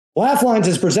Laugh Lines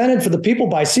is presented for the people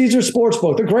by Caesar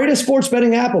Sportsbook, the greatest sports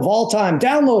betting app of all time.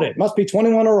 Download it. Must be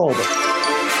 21 or older.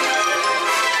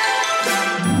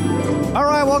 All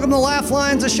right, welcome to Laugh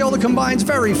Lines, a show that combines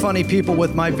very funny people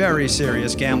with my very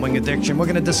serious gambling addiction. We're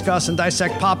going to discuss and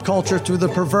dissect pop culture through the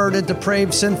perverted,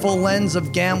 depraved, sinful lens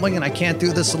of gambling, and I can't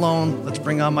do this alone. Let's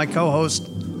bring on my co-host,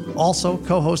 also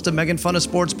co-host of Making Fun of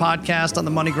Sports podcast on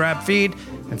the Money Grab feed.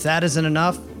 If that isn't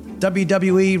enough,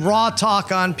 WWE Raw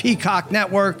Talk on Peacock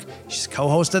Network. She's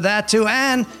co-host of that too,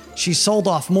 and she sold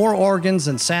off more organs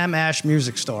than Sam Ash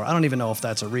Music Store. I don't even know if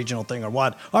that's a regional thing or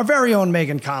what. Our very own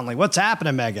Megan Conley. What's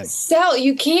happening, Megan? Sal,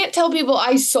 you can't tell people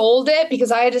I sold it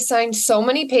because I had to sign so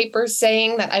many papers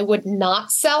saying that I would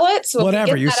not sell it. So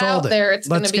whatever, you sold it.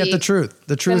 Let's get the truth.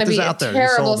 The truth is out there. It's a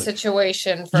terrible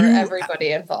situation for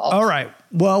everybody involved. All right.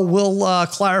 Well, we'll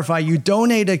clarify. You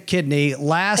donated a kidney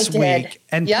last week,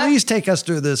 and please take us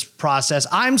through this process.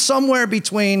 I'm somewhere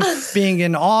between being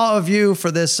in awe of you for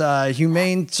this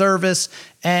humane service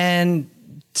and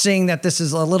seeing that this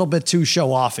is a little bit too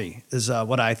show-offy is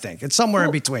what I think. It's somewhere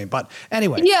in between. But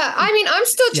anyway. Yeah, I mean, I'm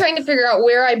still trying to figure out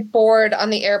where I board on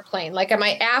the airplane. Like, am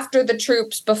I after the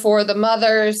troops, before the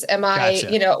mothers? Am I,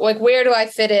 where do I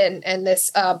fit in this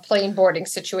plane boarding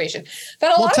situation?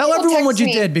 But tell everyone what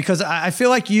you did, because I feel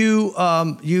like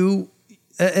you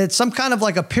it's some kind of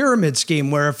like a pyramid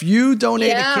scheme where if you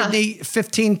donate a kidney,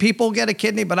 15 people get a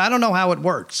kidney, but I don't know how it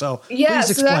works. So please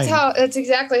explain. So that's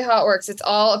exactly how it works. It's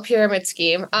all a pyramid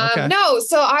scheme. No,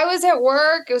 so I was at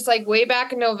work. It was like way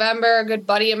back in November. A good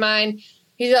buddy of mine,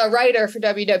 he's a writer for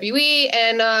WWE,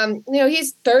 and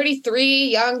he's 33,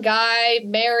 young guy,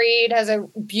 married, has a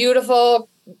beautiful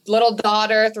little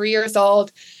daughter, 3 years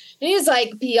old. And he's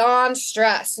like beyond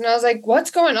stressed. And I was like, what's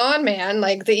going on, man?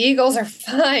 Like, the Eagles are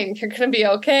fine. You're going to be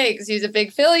okay. Because he's a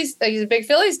big Phillies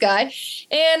guy.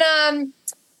 And,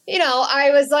 I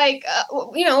was like,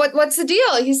 what's the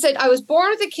deal? He said, I was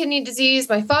born with a kidney disease.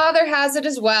 My father has it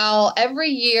as well. Every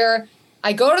year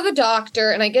I go to the doctor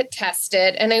and I get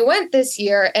tested. And I went this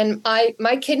year and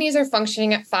my kidneys are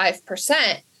functioning at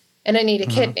 5%. And I need a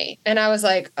kidney. And I was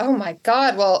like, oh my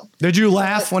God. Well, did you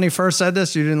laugh when he first said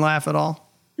this? You didn't laugh at all?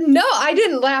 No, I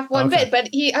didn't laugh one bit, but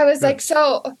I was like,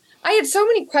 so I had so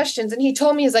many questions, and he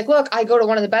told me, he's like, look, I go to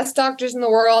one of the best doctors in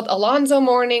the world. Alonzo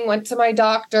Mourning went to my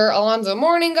doctor. Alonzo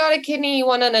Mourning got a kidney. He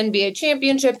won an NBA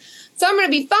championship. So I'm going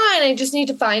to be fine. I just need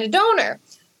to find a donor.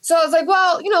 So I was like,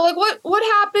 well, what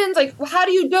happens? Like, how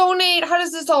do you donate? How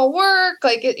does this all work?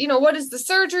 Like, what is the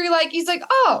surgery like? He's like,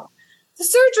 oh, the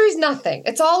surgery's nothing.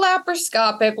 It's all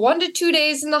laparoscopic, 1 to 2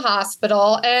 days in the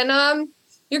hospital, and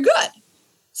you're good.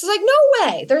 So I was like,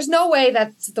 no way. There's no way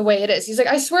that's the way it is. He's like,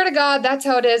 I swear to God, that's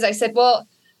how it is. I said, well,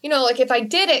 if I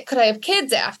did it, could I have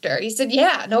kids after? He said,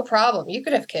 yeah, no problem. You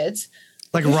could have kids.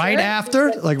 Like right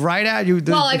after? Like right at you?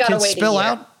 I got to wait spill a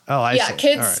year. Out? Oh, I see. Yeah,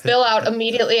 kids spill out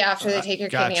immediately after they take your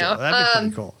kidney out. That'd be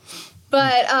pretty cool.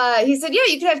 But he said, yeah,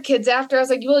 you could have kids after. I was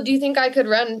like, well, do you think I could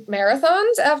run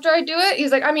marathons after I do it?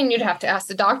 He's like, I mean, you'd have to ask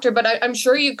the doctor, but I'm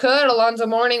sure you could. Alonzo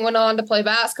Mourning went on to play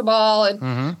basketball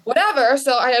and whatever.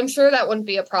 So I'm sure that wouldn't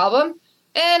be a problem.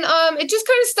 And it just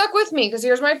kind of stuck with me because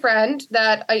here's my friend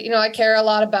that I care a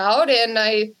lot about. And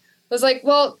I was like,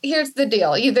 well, here's the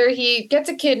deal. Either he gets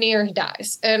a kidney or he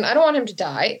dies. And I don't want him to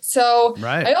die. So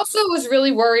I also was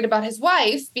really worried about his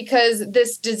wife because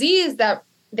this disease that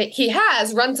he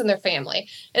has runs in their family,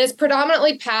 and it's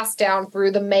predominantly passed down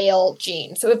through the male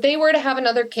gene. So if they were to have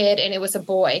another kid and it was a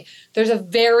boy, there's a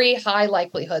very high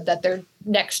likelihood that their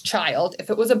next child, if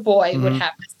it was a boy, would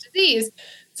have this disease.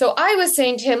 So I was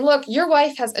saying to him, look, your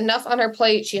wife has enough on her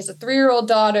plate. She has a 3-year-old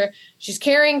daughter. She's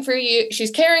caring for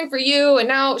you. And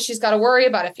now she's got to worry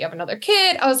about if you have another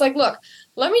kid. I was like, look,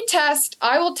 let me test.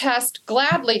 I will test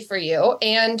gladly for you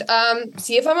and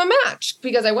see if I'm a match.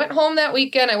 Because I went home that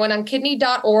weekend. I went on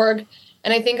kidney.org.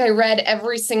 And I think I read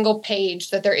every single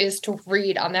page that there is to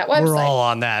read on that website. We're all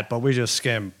on that, but we just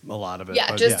skim a lot of it.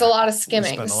 Yeah, a lot of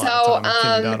skimming.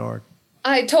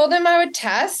 I told him I would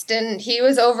test, and he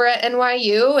was over at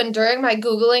NYU. And during my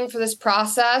Googling for this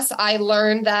process, I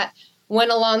learned that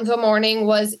when Alonzo Mourning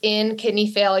was in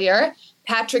kidney failure,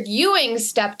 Patrick Ewing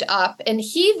stepped up and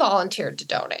he volunteered to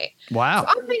donate. Wow.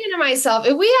 So I'm thinking to myself,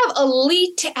 if we have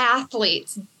elite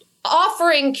athletes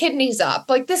offering kidneys up,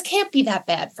 like, this can't be that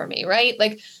bad for me, right?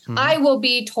 Like, I will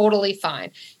be totally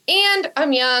fine. And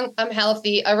I'm young, I'm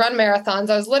healthy, I run marathons.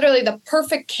 I was literally the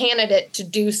perfect candidate to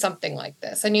do something like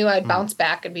this. I knew I'd bounce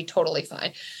back and be totally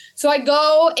fine. So I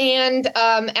go, and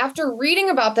after reading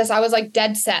about this, I was like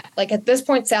dead set. Like, at this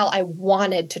point, Sal, I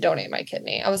wanted to donate my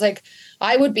kidney. I was like,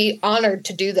 I would be honored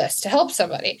to do this, to help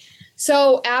somebody.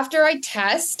 So after I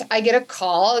test, I get a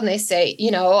call and they say,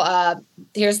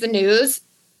 here's the news.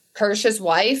 Kirsch's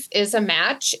wife is a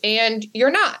match and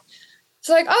you're not.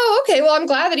 So like, oh, okay, well, I'm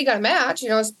glad that he got a match.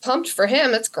 I was pumped for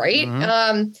him. That's great.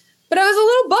 But I was a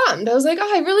little bummed. I was like,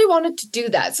 oh, I really wanted to do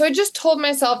that. So I just told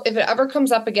myself, if it ever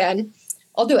comes up again,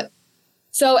 I'll do it.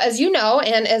 So as you know,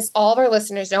 and as all of our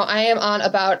listeners know, I am on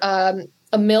about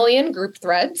 1 million group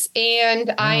threads,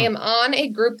 and I am on a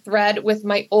group thread with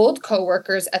my old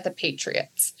coworkers at the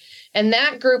Patriots. And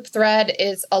that group thread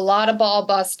is a lot of ball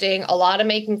busting, a lot of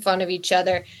making fun of each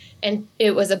other. And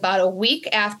it was about a week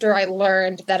after I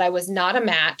learned that I was not a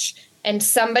match, and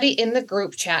somebody in the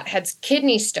group chat had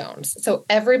kidney stones. So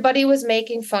everybody was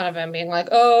making fun of him, being like,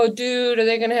 oh, dude, are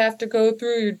they going to have to go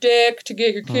through your dick to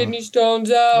get your kidney stones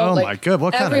out? Oh, like, my God.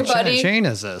 What kind of chain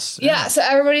is this? Yeah, so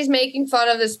everybody's making fun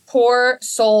of this poor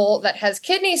soul that has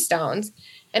kidney stones.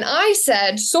 And I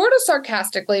said, sort of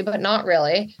sarcastically, but not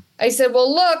really, I said,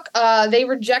 well, look, they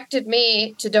rejected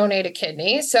me to donate a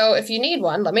kidney. So if you need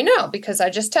one, let me know, because I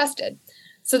just tested.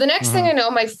 So the next thing I know,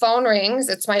 my phone rings.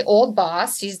 It's my old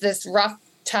boss. He's this rough,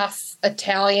 tough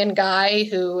Italian guy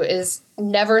who is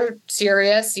never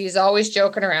serious. He's always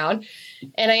joking around.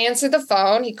 And I answer the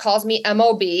phone. He calls me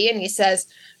MOB and he says,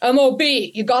 MOB,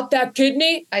 you got that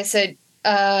kidney? I said,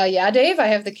 yeah, Dave, I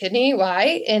have the kidney.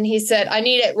 Why? And he said, I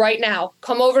need it right now.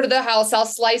 Come over to the house. I'll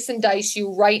slice and dice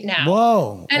you right now.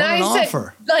 Whoa. And what an I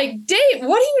offer. said, like, Dave,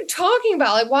 what are you talking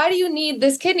about? Like, why do you need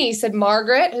this kidney? He said,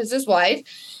 Margaret, who's his wife,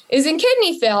 is in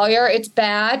kidney failure. It's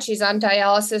bad. She's on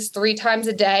dialysis 3 times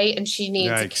a day and she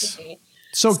needs a kidney.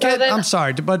 So I'm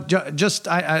sorry, but just,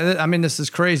 I mean, this is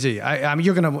crazy. I mean,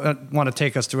 you're going to want to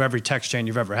take us through every text chain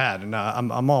you've ever had, and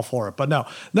I'm all for it. But no,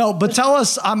 but tell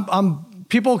us, I'm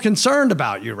people concerned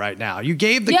about you right now. You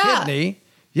gave the kidney.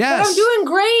 Yes. But I'm doing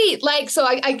great. Like, so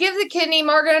I give the kidney.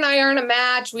 Margaret and I are in a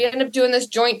match. We end up doing this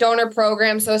joint donor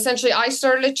program. So essentially, I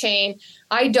started a chain.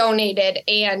 I donated,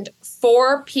 and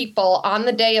 4 people on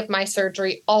the day of my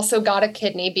surgery also got a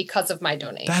kidney because of my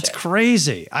donation. That's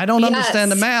crazy. I don't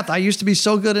understand the math. I used to be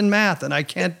so good in math, and I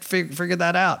can't figure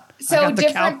that out. So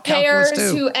different pairs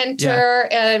who enter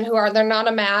and they're not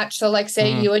a match. So like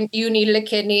say you needed a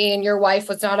kidney and your wife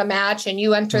was not a match and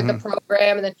you entered the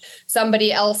program, and then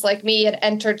somebody else like me had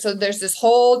entered. So there's this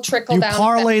whole trickle down. You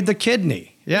parlayed the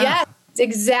kidney. Yeah. Yes.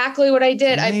 Exactly what I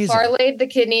did. Amazing. I parlayed the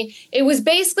kidney. It was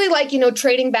basically like,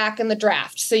 trading back in the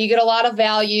draft. So you get a lot of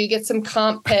value, you get some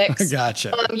comp picks.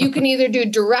 Gotcha. You can either do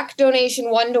direct donation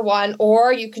 1-to-1,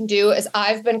 or you can do, as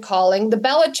I've been calling, the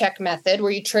Belichick method,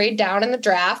 where you trade down in the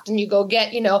draft and you go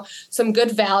get, some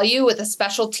good value with a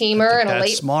special teamer and a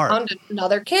late round,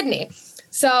 another kidney.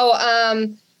 So,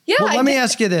 yeah. Well, let me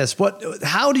ask you this.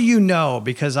 How do you know,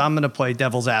 because I'm going to play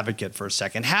devil's advocate for a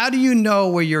second. How do you know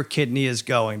where your kidney is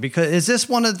going? Because is this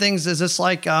one of the things, is this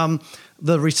like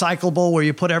the recyclable where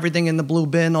you put everything in the blue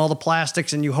bin, all the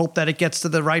plastics, and you hope that it gets to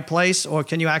the right place? Or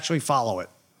can you actually follow it?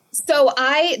 So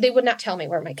they would not tell me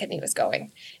where my kidney was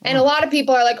going. And a lot of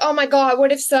people are like, oh my God,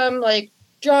 what if some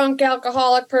drunk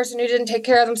alcoholic person who didn't take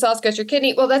care of themselves gets your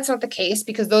kidney? Well, that's not the case,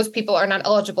 because those people are not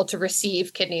eligible to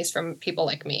receive kidneys from people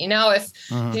like me. Now, if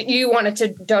you wanted to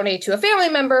donate to a family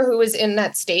member who is in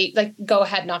that state, go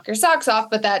ahead, knock your socks off.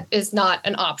 But that is not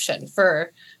an option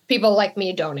for people like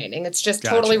me donating. It's just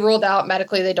totally ruled out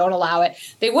medically. They don't allow it.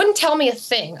 They wouldn't tell me a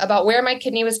thing about where my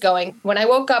kidney was going. When I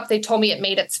woke up, they told me it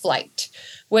made its flight,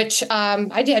 which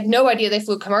I had no idea they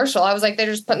flew commercial. I was like, they're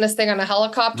just putting this thing on a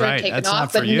helicopter and taking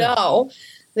off. But no,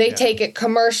 they take it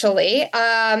commercially.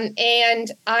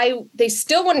 And they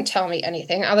still wouldn't tell me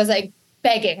anything. I was like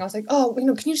begging. I was like, oh, can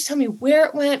you just tell me where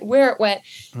it went?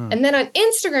 And then on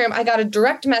Instagram, I got a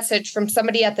direct message from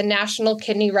somebody at the National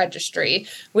Kidney Registry,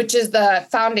 which is the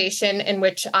foundation in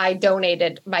which I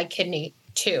donated my kidney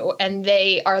to. And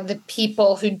they are the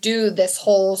people who do this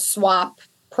whole swap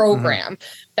program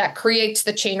that creates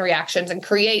the chain reactions and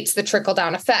creates the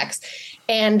trickle-down effects.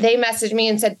 And they messaged me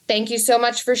and said, thank you so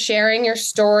much for sharing your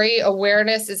story.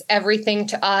 Awareness is everything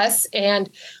to us. And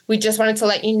we just wanted to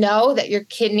let you know that your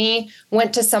kidney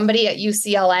went to somebody at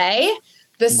UCLA.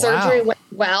 The surgery went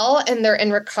well, and they're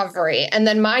in recovery. And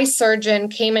then my surgeon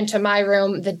came into my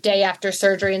room the day after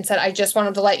surgery and said, I just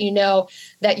wanted to let you know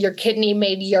that your kidney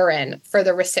made urine for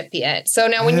the recipient. So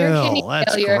now when your kidney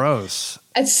failure, gross.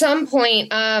 At some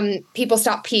point, people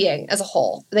stop peeing as a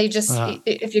whole. They just,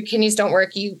 if your kidneys don't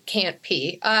work, you can't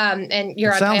pee. And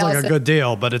you're on dialysis. Sounds like a good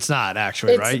deal, but it's not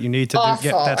actually, right? You need to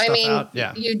get that stuff out.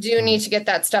 Yeah. You do need to get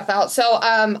that stuff out. So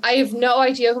I have no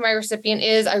idea who my recipient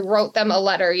is. I wrote them a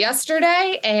letter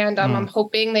yesterday, and I'm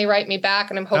hoping they write me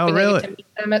back, and I'm hoping I get to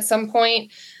meet them at some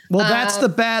point. Well,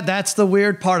 that's the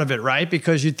weird part of it, right?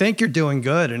 Because you think you're doing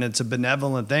good and it's a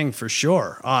benevolent thing for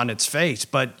sure on its face.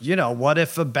 But, what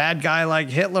if a bad guy like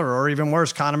Hitler or even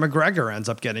worse, Conor McGregor ends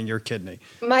up getting your kidney?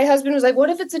 My husband was like, what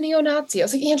if it's a neo-Nazi? I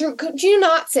was like, Andrew, could you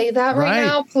not say that right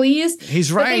now, please?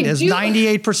 He's right. There's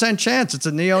 98% chance it's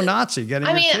a neo-Nazi getting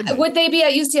your kidney. Would they be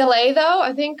at UCLA, though?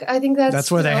 I think that's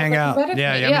where they hang out.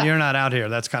 Yeah, I mean, you're not out here.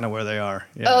 That's kind of where they are.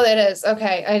 Yeah. Oh, that is.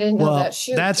 Okay. I didn't know that.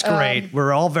 Shoot. That's great.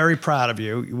 We're all very proud of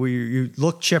you. You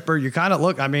look chipper. You kind of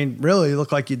look, really you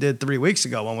look like you did 3 weeks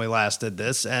ago when we last did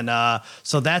this. And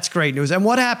so that's great news. And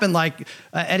what happened? Like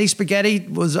Eddie Spaghetti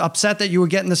was upset that you were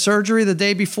getting the surgery the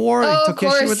day before? Oh, of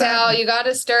course, Sal. You got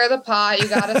to stir the pot. Okay.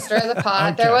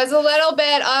 There was a little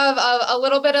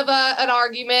bit of an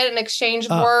argument, an exchange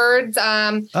of words.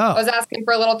 I was asking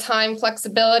for a little time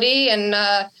flexibility and,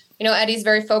 Eddie's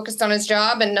very focused on his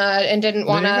job and didn't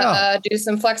want to do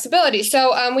some flexibility.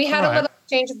 So we had a little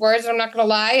exchange of words. I'm not going to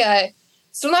lie.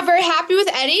 Still not very happy with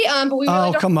Eddie, but we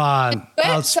really don't. Come on.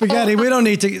 Spaghetti, we don't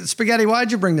need to. Spaghetti,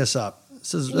 why'd you bring this up?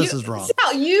 This is wrong.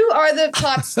 Sal, you are the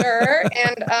pot stirrer,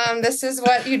 and this is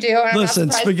what you do. Listen,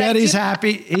 Spaghetti's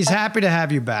happy. He's happy to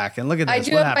have you back. And look at this. I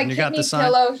do have my kidney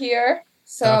pillow here.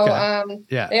 So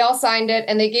they all signed it,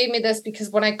 and they gave me this because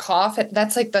when I cough,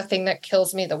 that's like the thing that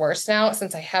kills me the worst now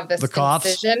since I have this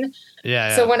incision.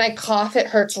 Yeah. So when I cough, it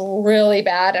hurts really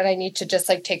bad, and I need to just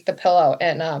like take the pillow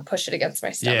and push it against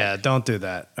my stomach. Yeah, don't do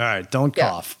that. All right, don't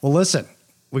cough. Well, listen.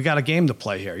 We got a game to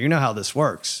play here. You know how this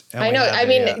works. I know.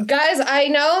 Guys, I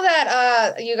know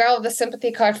that you got all the sympathy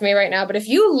card for me right now, but if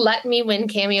you let me win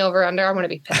Cameo over under, I'm going to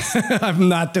be pissed. I'm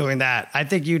not doing that. I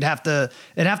think it'd have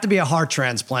to be a heart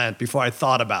transplant before I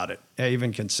thought about it. I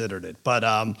even considered it.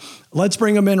 But let's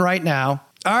bring him in right now.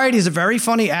 All right, he's a very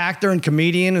funny actor and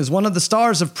comedian who's one of the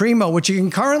stars of Primo, which you can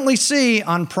currently see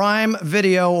on Prime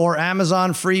Video or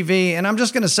Amazon Freevee. And I'm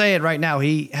just going to say it right now.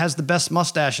 He has the best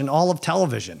mustache in all of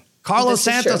television. Carlos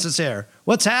Santos is here.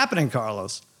 What's happening,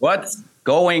 Carlos? What's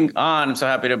going on? I'm so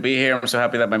happy to be here. I'm so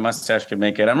happy that my mustache could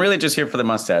make it. I'm really just here for the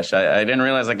mustache. I didn't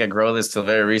realize I could grow this till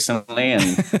very recently.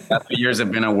 And last few years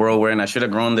have been a whirlwind. I should have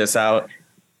grown this out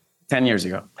 10 years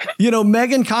ago.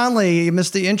 Megan Conley, you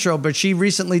missed the intro, but she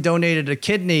recently donated a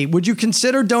kidney. Would you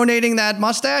consider donating that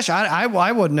mustache? I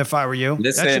wouldn't if I were you.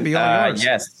 Listen, that should be all yours.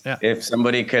 Yes. Yeah. If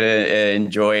somebody could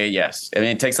enjoy it, yes. I mean,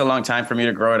 it takes a long time for me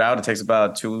to grow it out. It takes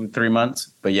about 2-3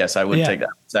 months. But yes, I would take that,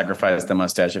 sacrifice the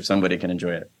mustache if somebody can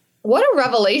enjoy it. What a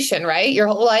revelation, right? Your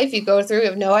whole life you go through, you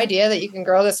have no idea that you can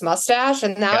grow this mustache.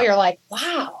 And now you're like,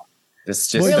 wow. This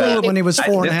just when he was 4.5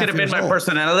 years old. This could have been my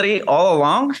personality all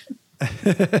along.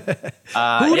 It is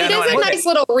a nice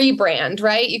little rebrand,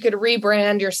 right? You could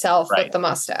rebrand yourself with the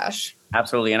mustache.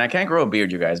 Absolutely. And I can't grow a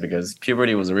beard, you guys, because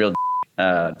puberty was a real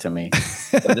to me.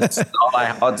 This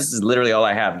is literally all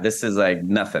I have. This is like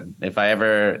nothing. If I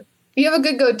ever... You have a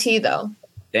good goatee, though.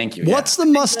 Thank you. What's the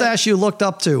mustache you looked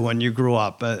up to when you grew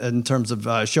up in terms of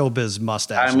showbiz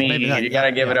mustache? I mean, you got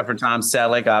to give it up for Tom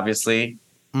Selleck, obviously.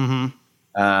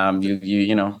 Mm-hmm.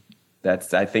 You know...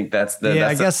 I think that's the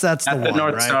one,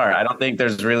 North Star. I don't think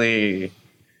there's really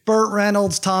Burt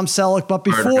Reynolds, Tom Selleck, but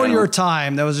before your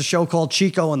time, there was a show called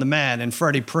Chico and the Man and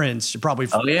Freddie Prinze. You're probably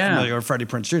familiar with Freddie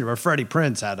Prinze Jr., but Freddie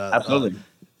Prinze had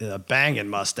a banging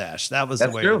mustache. That was the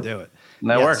way to do it.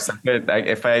 That works.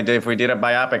 If we did a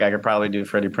biopic, I could probably do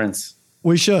Freddie Prinze.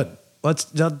 We should. Let's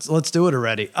do it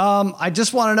already. I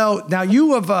just want to know now.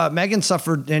 You have Megan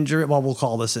suffered injury. Well, we'll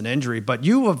call this an injury, but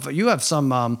you have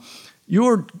some. You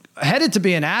were headed to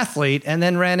be an athlete and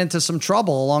then ran into some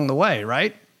trouble along the way,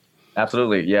 right?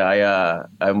 Absolutely. Yeah.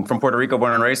 I'm from Puerto Rico,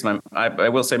 born and raised. I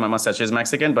will say my mustache is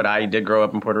Mexican, but I did grow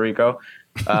up in Puerto Rico.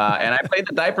 And I played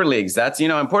the diaper leagues. That's,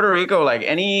 in Puerto Rico, like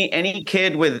any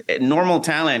kid with normal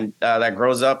talent that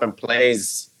grows up and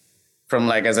plays from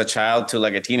like as a child to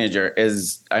like a teenager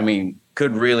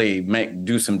could really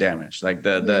do some damage. Like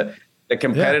the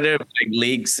competitive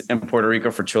leagues in Puerto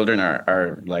Rico for children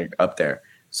are like up there.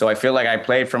 So I feel like I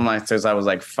played from since I was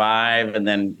like 5, and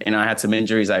then I had some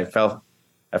injuries. I fell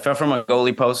from a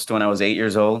goalie post when I was 8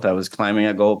 years old. I was climbing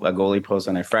a goalie post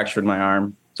and I fractured my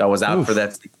arm, so I was out for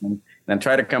that season. And I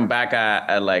tried to come back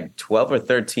at like 12 or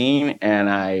 13, and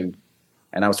I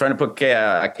was trying to put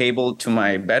a cable to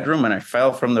my bedroom, and I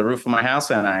fell from the roof of my house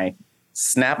and I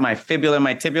snapped my fibula and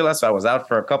my tibula. So I was out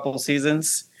for a couple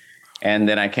seasons, and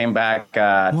then I came back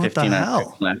 15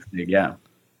 last league. Yeah.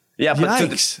 Yeah, but to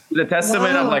the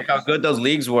testament of like how good those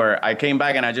leagues were, I came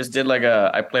back and I just did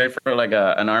I played for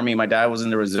an army. My dad was in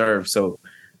the reserve, so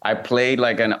I played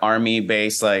like an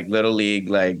army-based like little league,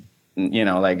 like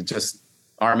just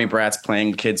army brats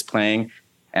playing, kids playing,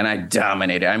 and I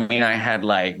dominated. I mean, I had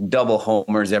like double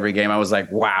homers every game. I was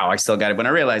like, wow, I still got it. But I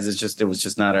realized it was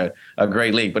just not a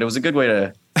great league. But it was a good way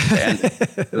to end it.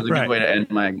 It was a good way to end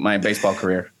my baseball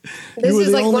career. This you were is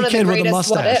the like only one of the kid with a greatest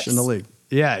what mustache ifs. in the league.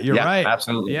 Yeah, you're right.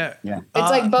 Absolutely. Yeah. Yeah. It's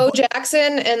like Bo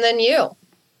Jackson and then you.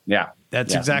 Yeah.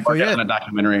 That's exactly We're it. on a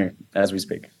documentary as we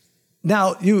speak.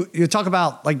 Now, you talk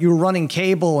about like you were running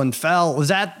cable and fell. Was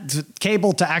that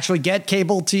cable to actually get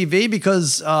cable TV?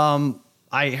 Because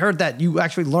I heard that you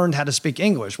actually learned how to speak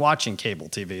English watching cable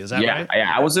TV. Is that right?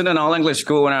 Yeah. I was in an all-English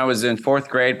school when I was in 4th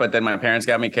grade, but then my parents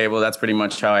got me cable. That's pretty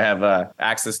much how I have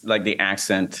access, like the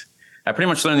accent. I pretty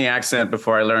much learned the accent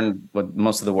before I learned what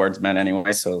most of the words meant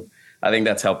anyway. So I think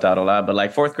that's helped out a lot. But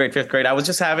like 4th grade, 5th grade, I was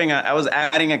just I was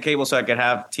adding a cable so I could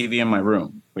have TV in my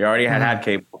room. We already had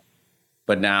cable.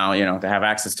 But now, to have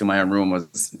access to my own room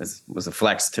was a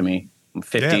flex to me. I'm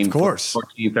 15, of course.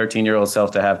 14, 13-year-old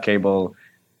self to have cable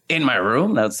in my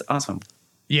room. That's awesome.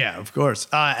 Yeah, of course.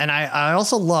 And I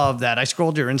also love that I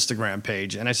scrolled your Instagram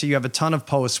page and I see you have a ton of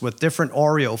posts with different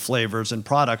Oreo flavors and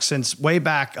products since way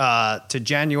back to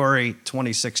January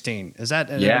 2016. Is that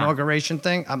an inauguration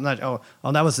thing? I'm not. Oh,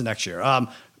 that was the next year.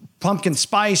 Pumpkin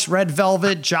spice, red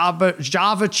velvet,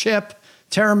 Java chip,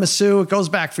 tiramisu. It goes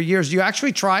back for years. Do you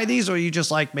actually try these, or are you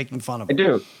just like making fun of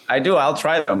them? I do. I'll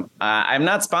try them. I'm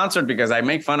not sponsored because I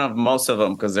make fun of most of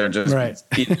them because they're just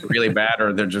either really bad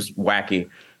or they're just wacky.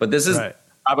 But this is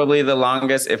probably the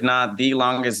longest, if not the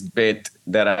longest bit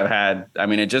that I've had. I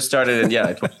mean, it just started in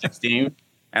 2016,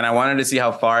 and I wanted to see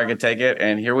how far I could take it.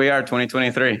 And here we are,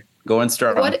 2023, going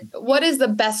strong. What is the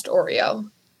best Oreo?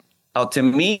 Oh, to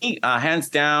me, hands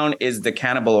down, is the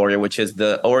Cannibal Oreo, which is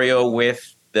the Oreo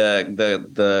with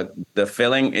the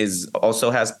filling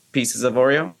also has pieces of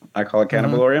Oreo. I call it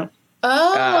Cannibal Oreo.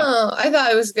 Oh, I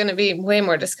thought it was going to be way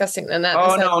more disgusting than that.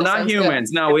 Oh, no, not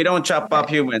humans. Good. No, we don't chop up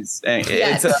humans. It's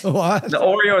the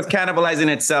Oreo is cannibalizing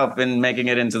itself and making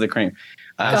it into the cream.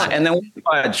 And then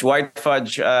white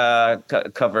fudge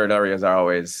covered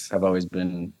Oreos have always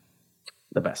been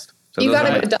the best. So you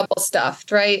got to go double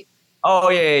stuffed, right? Oh,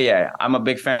 yeah. I'm a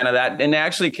big fan of that. And they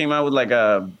actually came out with like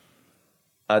a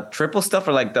triple stuff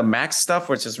or like the max stuff,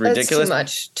 which is ridiculous.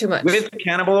 That's too much. With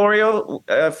Cannibal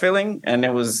Oreo filling, and I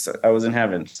was in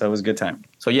heaven. So it was a good time.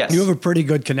 So yes. You have a pretty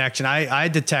good connection. I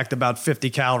detect about 50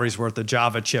 calories worth of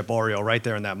Java chip Oreo right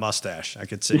there in that mustache. I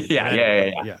could see.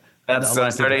 Yeah. That's when I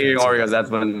started eating Oreos. That's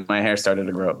when my hair started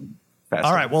to grow. Faster.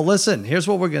 All right. Well, listen, here's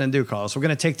what we're going to do, Carlos. We're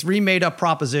going to take 3 made-up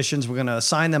propositions. We're going to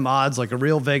assign them odds like a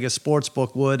real Vegas sports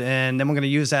book would, and then we're going to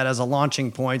use that as a launching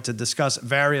point to discuss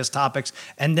various topics.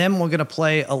 And then we're going to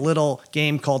play a little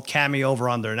game called Cameo Over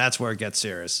Under, and that's where it gets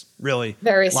serious. Really,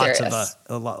 very serious.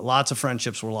 Lots of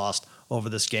friendships were lost over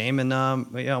this game,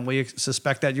 and we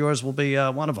suspect that yours will be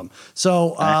one of them.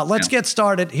 So let's get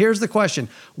started. Here's the question: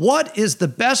 what is the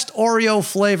best Oreo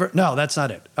flavor? No, that's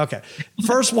not it. Okay,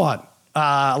 first one.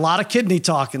 A lot of kidney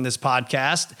talk in this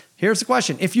podcast. Here's the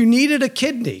question. If you needed a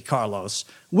kidney, Carlos,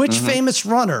 which famous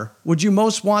runner would you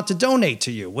most want to donate to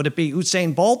you? Would it be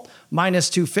Usain Bolt,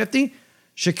 -250?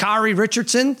 Sha'Carri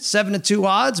Richardson, 7-2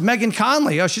 odds? Megan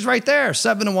Conley, she's right there,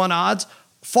 7-1 odds.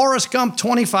 Forrest Gump,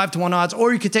 25-1 odds.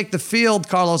 Or you could take the field,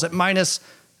 Carlos, at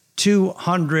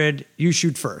 -200. You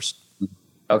shoot first.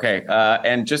 Okay.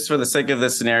 And just for the sake of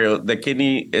this scenario, the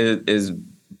kidney is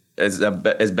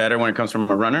better when it comes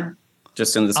from a runner?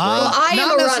 Just in this world? I am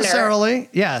Not a necessarily. Runner.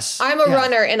 Yes. I'm a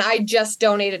runner, and I just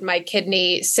donated my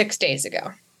kidney 6 days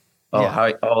ago.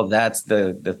 That's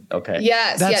the okay.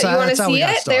 Yes. You want to see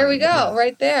it? There we go.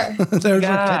 Right there. There's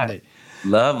your kidney.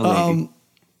 Lovely.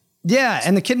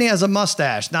 And the kidney has a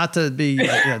mustache. Not to be,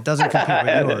 it doesn't compete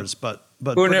with yours, but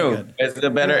who knew? Good.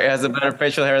 It has a better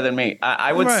facial hair than me.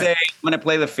 I would say I'm going to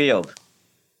play the field.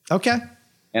 Okay.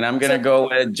 And I'm going to go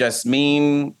with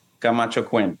Jasmine Camacho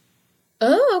Quinn.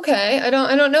 Oh, okay. I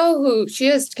don't know who she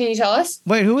is. Can you tell us?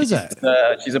 Wait, who is that?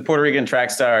 She's a Puerto Rican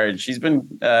track star. She's been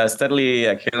steadily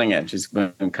killing it. She's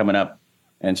been coming up,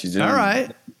 and she's doing. All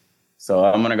right. So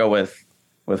I'm gonna go with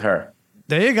her.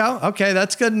 There you go. Okay,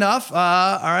 that's good enough. All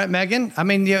right, Megan. I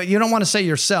mean, you don't want to say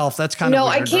yourself. That's kind of no.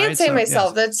 weird, I can't say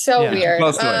myself. Yes. That's so weird.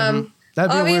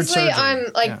 That'd be obviously,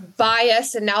 weird I'm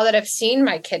biased, and now that I've seen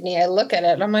my kidney, I look at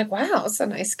it and I'm like, wow, it's a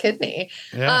nice kidney.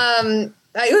 Yeah.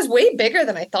 It was way bigger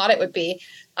than I thought it would be.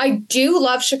 I do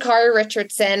love Sha'Carri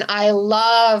Richardson. I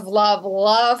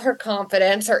love her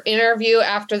confidence. Her interview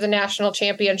after the national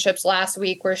championships last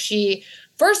week, where she,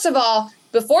 first of all,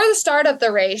 before the start of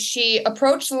the race, she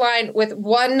approached the line with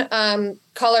one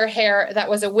color hair that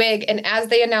was a wig. And as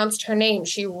they announced her name,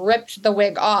 she ripped the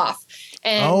wig off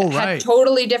and had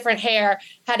totally different hair,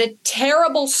 had a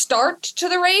terrible start to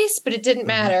the race, but it didn't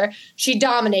matter. She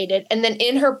dominated. And then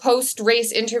in her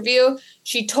post-race interview,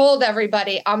 she told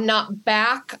everybody, I'm not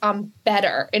back, I'm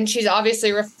better. And she's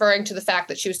obviously referring to the fact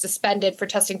that she was suspended for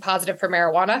testing positive for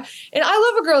marijuana. And I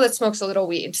love a girl that smokes a little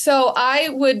weed. So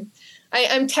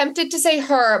I'm tempted to say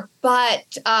her,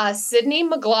 but Sydney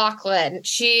McLaughlin,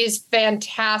 she's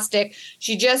fantastic.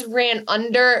 She just ran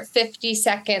under 50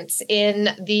 seconds in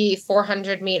the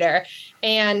 400 meter.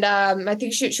 And I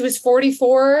think she was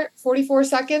 44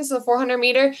 seconds in the 400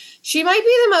 meter. She might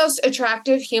be the most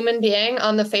attractive human being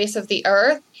on the face of the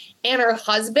earth. And her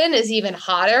husband is even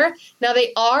hotter. Now,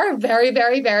 they are very,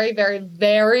 very, very, very,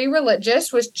 very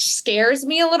religious, which scares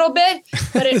me a little bit.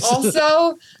 But it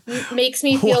also makes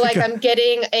me feel like I'm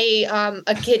getting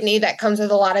a kidney that comes with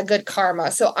a lot of good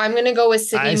karma. So I'm going to go with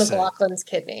Sydney McLaughlin's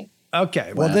kidney.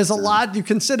 Okay. Well, there's a lot you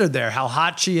considered there. How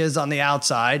hot she is on the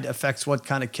outside affects what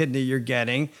kind of kidney you're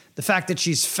getting. The fact that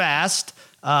she's fast,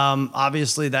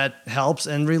 obviously that helps.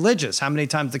 And religious. How many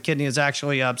times the kidney has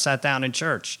actually sat down in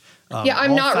church?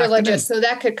 I'm not religious, so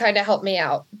that could kind of help me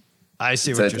out. I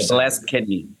see what you're saying. Less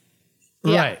kidney.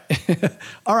 Right.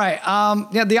 All right.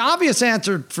 The obvious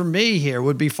answer for me here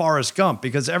would be Forrest Gump,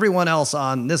 because everyone else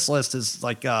on this list has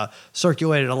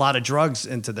circulated a lot of drugs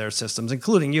into their systems,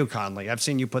 including you, Conley. I've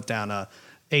seen you put down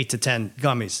 8 to 10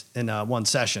 gummies in one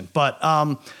session. But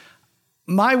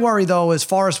my worry, though, is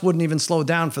Forrest wouldn't even slow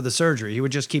down for the surgery. He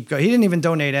would just keep going. He didn't even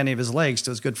donate any of his legs to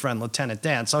his good friend, Lieutenant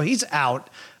Dan. So he's out.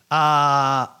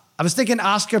 I was thinking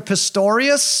Oscar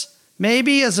Pistorius,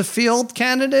 maybe, as a field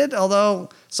candidate, although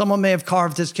someone may have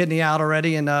carved his kidney out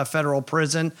already in a federal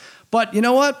prison. But you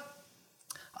know what?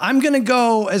 I'm going to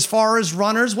go as far as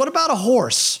runners. What about a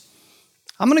horse?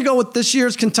 I'm going to go with this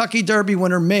year's Kentucky Derby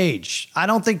winner, Mage. I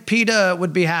don't think PETA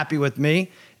would be happy with me,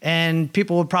 and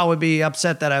people would probably be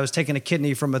upset that I was taking a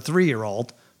kidney from a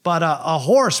 3-year-old. But a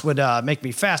horse would make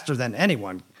me faster than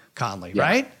anyone, Conley,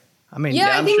 right? I mean,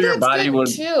 I think that's good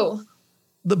too.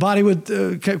 The body would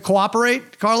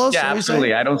cooperate, Carlos? Yeah,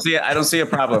 absolutely. I don't see a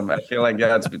problem. I feel like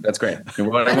that's great.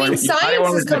 Science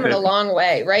is coming a long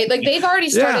way, right? Like they've already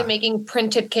started making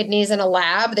printed kidneys in a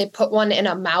lab. They put one in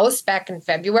a mouse back in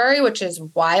February, which is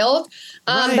wild.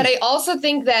 But I also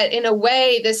think that in a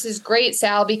way, this is great,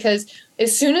 Sal, because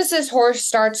as soon as this horse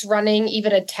starts running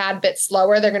even a tad bit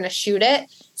slower, they're going to shoot it.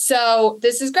 So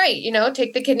this is great.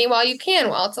 Take the kidney while you can,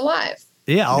 while it's alive.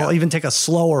 Yeah, I'll even take a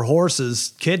slower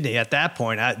horse's kidney at that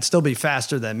point. I'd still be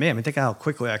faster than me. I mean, think how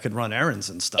quickly I could run errands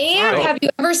and stuff. And have you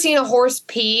ever seen a horse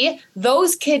pee?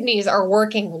 Those kidneys are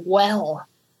working well.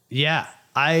 Yeah,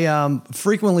 I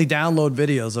frequently download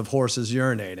videos of horses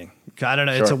urinating. I don't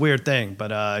know. Sure. It's a weird thing,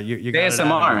 but you got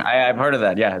ASMR. I've heard of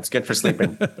that. Yeah, it's good for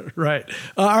sleeping. Right.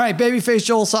 All right, babyface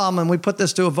Joel Solomon. We put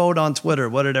this to a vote on Twitter.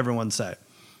 What did everyone say?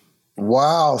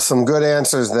 Wow, some good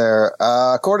answers there.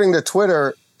 According to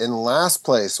Twitter, in last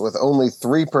place with only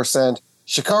 3%,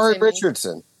 Sha'Carri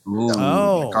Richardson.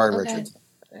 Sha'Carri Richardson.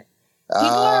 People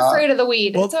are afraid of the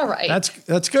weed. It's all right.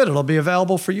 That's good. It'll be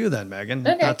available for you then, Megan.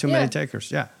 Okay, not too many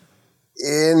takers. Yeah.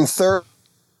 In third,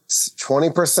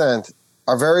 20%.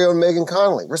 Our very own Megan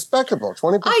Connolly. Respectable,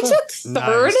 20%. I took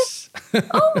third. Nice.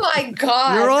 Oh my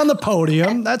God. You're on the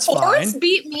podium. That's fine. Forrest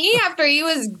beat me after he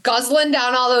was guzzling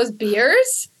down all those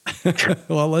beers.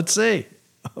 Well, let's see.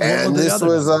 And this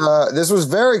was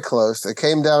very close. It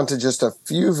came down to just a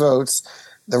few votes.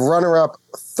 The runner-up,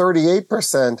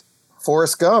 38%,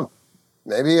 Forrest Gump.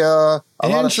 Maybe a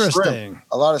lot of shrimp.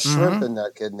 A lot of shrimp in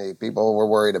that kidney. People were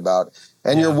worried about.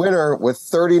 And your winner with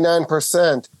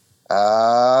 39%,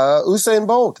 Usain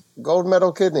Bolt, gold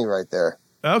medal kidney right there.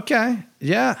 Okay.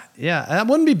 Yeah. That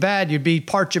wouldn't be bad. You'd be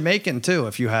part Jamaican too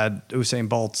if you had Usain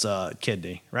Bolt's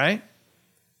kidney, right?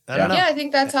 I don't know. Yeah, I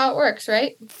think that's how it works,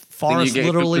 right? Forrest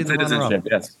literally the runner-up.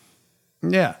 Yes.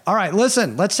 Yeah. All right,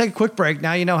 listen, let's take a quick break.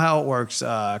 Now you know how it works.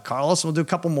 Carlos, we'll do a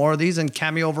couple more of these and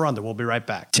Cameo Over Under. We'll be right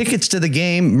back. Tickets to the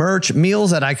game, merch,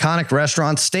 meals at iconic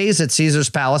restaurants, stays at Caesar's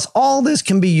Palace. All this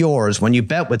can be yours when you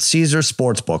bet with Caesar's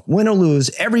Sportsbook. Win or lose,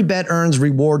 every bet earns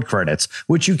reward credits,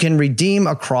 which you can redeem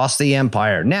across the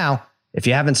empire. Now, if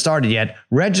you haven't started yet,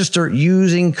 register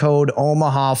using code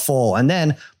OMAHAFULL and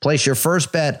then place your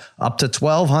first bet up to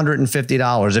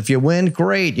 $1,250. If you win,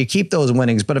 great. You keep those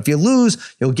winnings. But if you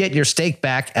lose, you'll get your stake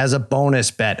back as a bonus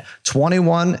bet.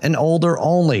 21 and older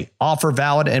only. Offer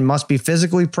valid and must be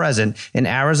physically present in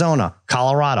Arizona,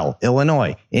 Colorado,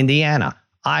 Illinois, Indiana,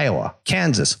 Iowa,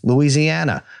 Kansas,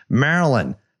 Louisiana,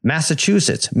 Maryland,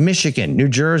 Massachusetts, Michigan, New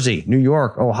Jersey, New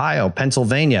York, Ohio,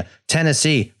 Pennsylvania,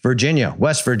 Tennessee, Virginia,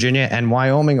 West Virginia, and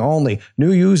Wyoming only.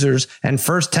 New users and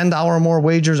first $10 or more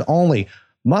wagers only.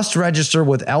 Must register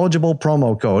with eligible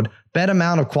promo code. Bet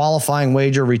amount of qualifying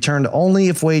wager returned only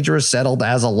if wager is settled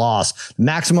as a loss.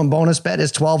 Maximum bonus bet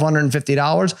is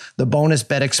 $1,250. The bonus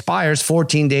bet expires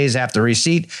 14 days after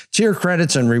receipt. Tier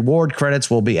credits and reward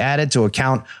credits will be added to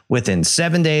account within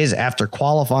 7 days after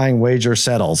qualifying wager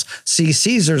settles. See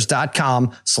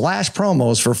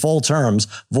Caesars.com/promos for full terms.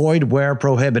 Void where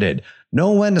prohibited.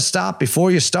 Know when to stop before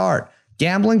you start.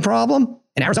 Gambling problem?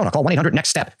 In Arizona, call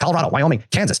 1-800-NEXT-STEP. Colorado, Wyoming,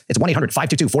 Kansas, it's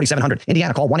 1-800-522-4700.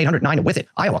 Indiana, call 1-800-9-WITH-IT.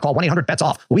 Iowa, call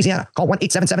 1-800-BETS-OFF. Louisiana, call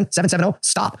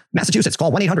 1-877-770-STOP. Massachusetts, call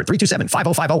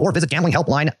 1-800-327-5050 or visit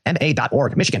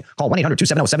gamblinghelplinema.org. Michigan, call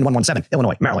 1-800-270-7117.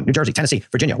 Illinois, Maryland, New Jersey, Tennessee,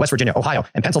 Virginia, West Virginia, Ohio,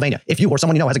 and Pennsylvania. If you or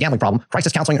someone you know has a gambling problem,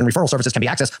 crisis counseling and referral services can be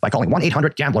accessed by calling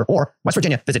 1-800-GAMBLER or West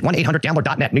Virginia, visit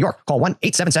 1-800-GAMBLER.net. New York, call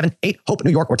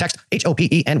 1-877-8-HOPE-NEW York or text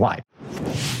HOPENY.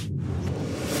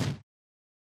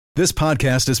 This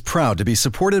podcast is proud to be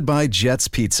supported by Jets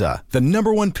Pizza, the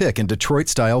 #1 pick in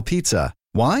Detroit-style pizza.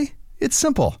 Why? It's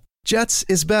simple. Jets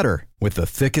is better. With the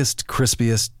thickest,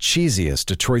 crispiest, cheesiest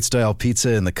Detroit-style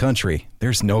pizza in the country,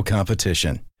 there's no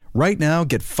competition. Right now,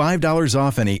 get $5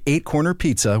 off any 8-corner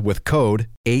pizza with code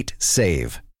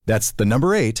 8SAVE. That's the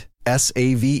number 8,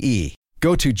 SAVE.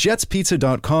 Go to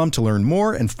jetspizza.com to learn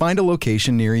more and find a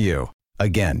location near you.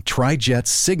 Again, try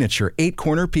Jet's signature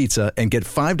 8-corner pizza and get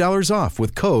 $5 off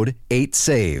with code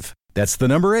 8SAVE. That's the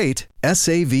number 8,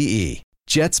 SAVE.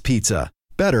 Jet's Pizza.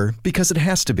 Better because it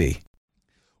has to be.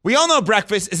 We all know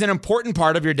breakfast is an important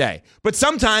part of your day, but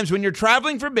sometimes when you're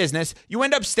traveling for business, you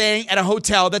end up staying at a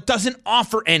hotel that doesn't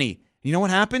offer any. You know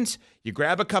what happens? You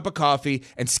grab a cup of coffee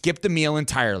and skip the meal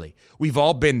entirely. We've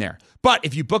all been there. But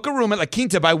if you book a room at La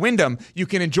Quinta by Wyndham, you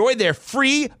can enjoy their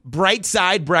free Bright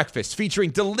Side breakfast featuring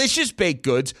delicious baked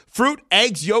goods, fruit,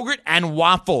 eggs, yogurt, and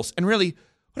waffles. And really,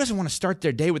 who doesn't want to start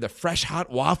their day with a fresh, hot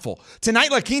waffle?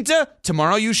 Tonight, La Quinta,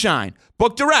 tomorrow you shine.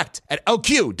 Book direct at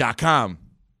lq.com.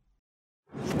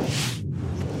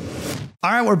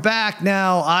 All right, we're back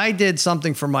now. I did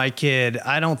something for my kid.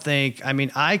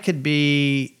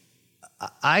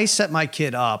 I set my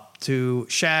kid up to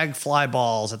shag fly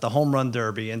balls at the home run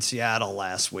derby in Seattle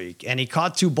last week, and he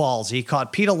caught 2 balls. He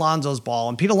caught Pete Alonso's ball,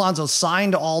 and Pete Alonso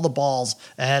signed all the balls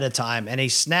ahead of time, and he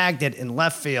snagged it in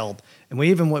left field. And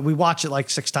we watch it like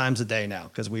 6 times a day now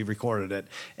because we recorded it.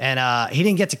 And he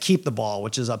didn't get to keep the ball,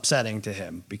 which is upsetting to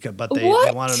him but they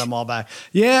wanted them all back.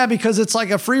 Yeah, because it's like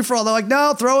a free for all. They're like,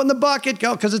 no, throw it in the bucket,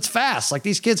 go, because it's fast. Like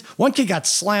these kids, one kid got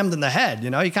slammed in the head. You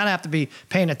know, you kind of have to be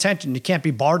paying attention. You can't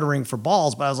be bartering for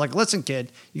balls. But I was like, listen,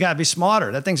 kid, you got to be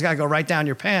smarter. That thing's got to go right down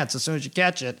your pants as soon as you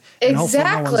catch it. And hopefully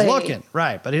no one's looking.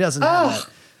 Right, but he doesn't have that.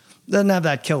 Doesn't have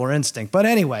that killer instinct. But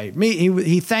anyway,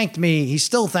 he thanked me. He's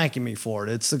still thanking me for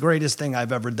it. It's the greatest thing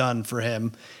I've ever done for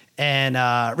him. And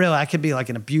really, I could be like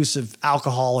an abusive,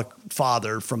 alcoholic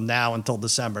father from now until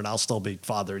December, and I'll still be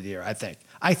father of the year, I think.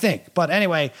 But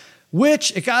anyway,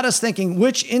 it got us thinking,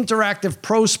 which interactive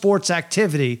pro sports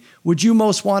activity would you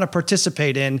most want to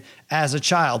participate in as a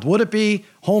child? Would it be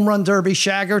home run derby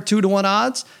shagger, 2-1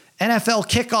 odds? NFL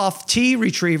kickoff tee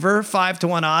retriever,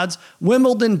 5-1 odds,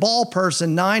 Wimbledon ball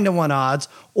person, 9-1 odds,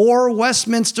 or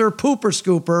Westminster pooper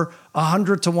scooper,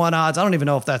 100-1 odds. I don't even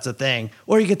know if that's a thing.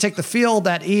 Or you could take the field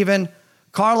at even.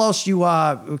 Carlos, you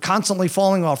constantly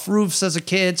falling off roofs as a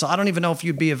kid, so I don't even know if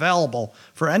you'd be available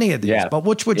for any of these. Yeah. But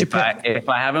which would you pick? If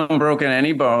I haven't broken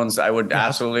any bones, I would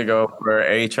absolutely go for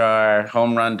HR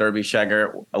home run derby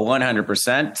shagger,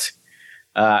 100%.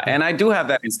 And I do have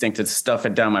that instinct to stuff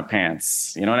it down my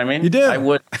pants. You know what I mean? You do? I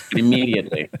would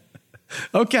immediately.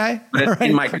 Okay. But it's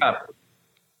in my cup.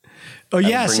 Oh,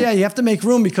 yes. Yeah, you have to make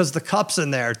room because the cup's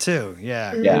in there, too.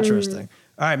 Yeah. Interesting.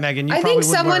 All right, Megan, you probably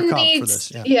wouldn't wear a cup for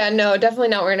this. Yeah, no, definitely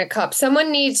not wearing a cup.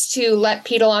 Someone needs to let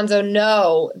Pete Alonso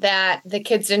know that the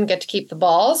kids didn't get to keep the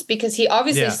balls because he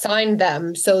obviously signed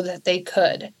them so that they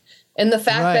could. And the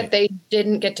fact that they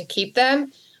didn't get to keep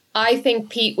them, I think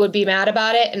Pete would be mad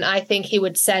about it, and I think he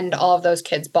would send all of those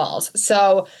kids balls.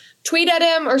 So tweet at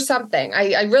him or something.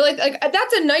 I really like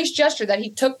that's a nice gesture that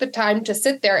he took the time to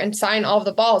sit there and sign all of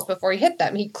the balls before he hit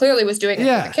them. He clearly was doing it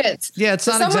for the kids. Yeah, it's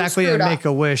not exactly a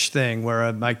Make-A-Wish thing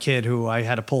where my kid, who I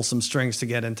had to pull some strings to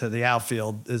get into the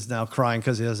outfield, is now crying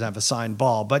because he doesn't have a signed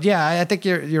ball. But yeah, I think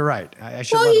you're right. I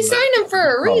should. Well, he signed them for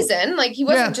a reason. Like he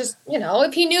wasn't just,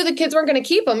 if he knew the kids weren't going to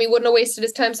keep them, he wouldn't have wasted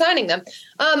his time signing them.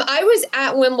 I was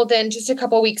at Wimbledon just a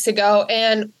couple weeks ago,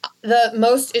 and the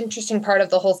most interesting part of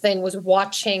the whole thing was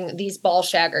watching these ball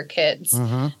shagger kids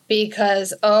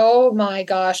because, oh my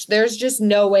gosh, there's just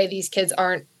no way these kids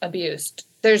aren't abused.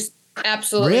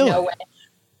 Absolutely no way.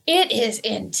 It is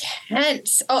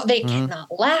intense. Oh, they cannot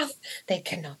laugh. They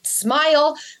cannot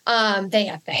smile. They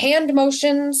have the hand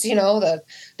motions. You know,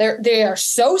 they are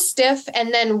so stiff.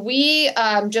 And then we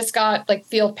just got like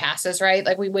field passes, right?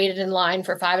 Like we waited in line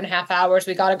for 5.5 hours.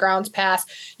 We got a grounds pass.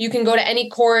 You can go to any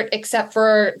court except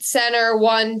for center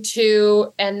 1,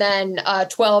 2, and then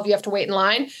 12. You have to wait in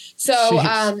line. So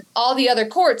all the other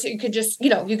courts, you could just,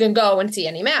 you can go and see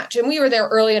any match. And we were there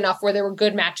early enough where there were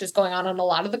good matches going on a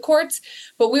lot of the courts.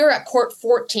 But we were at court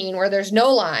 14 where there's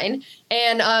no line.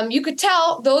 And you could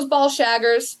tell those ball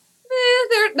shaggers,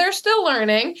 they're still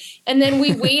learning. And then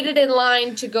we waited in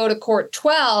line to go to court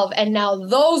 12. And now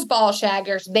those ball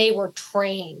shaggers, they were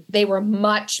trained. They were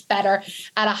much better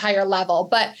at a higher level.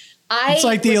 But it's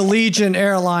like the Allegiant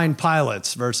airline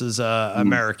pilots versus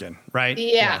American, right?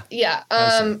 Yeah.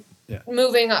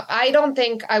 Moving up. I don't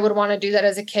think I would want to do that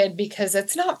as a kid because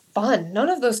it's not fun. None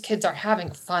of those kids are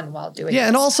having fun while doing it. Yeah,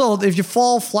 and also if you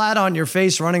fall flat on your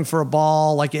face running for a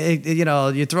ball, like,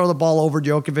 you throw the ball over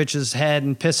Djokovic's head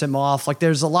and piss him off, like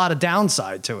there's a lot of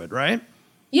downside to it, right?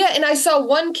 Yeah, and I saw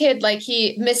one kid, like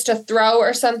he missed a throw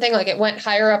or something, like it went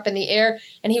higher up in the air,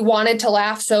 and he wanted to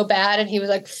laugh so bad, and he was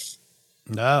like,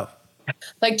 no.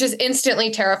 Like just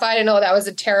instantly terrified. I know that was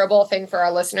a terrible thing for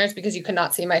our listeners because you could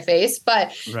not see my face,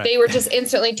 but They were just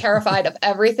instantly terrified of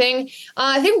everything.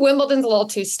 I think Wimbledon's a little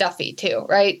too stuffy too,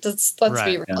 right? Let's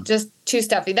be real. Just too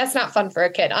stuffy. That's not fun for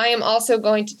a kid. I am also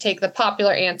going to take the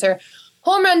popular answer,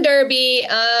 home run derby.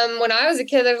 When I was a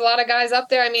kid, there's a lot of guys up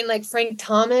there. I mean, like Frank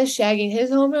Thomas shagging his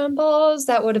home run balls.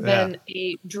 That would have been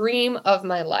a dream of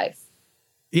my life.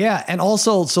 Yeah, and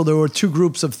also, so there were 2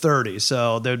 groups of 30.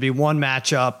 So there'd be one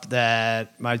matchup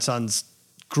that my son's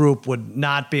group would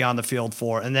not be on the field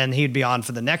for, and then he'd be on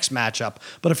for the next matchup.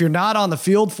 But if you're not on the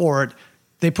field for it,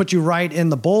 they put you right in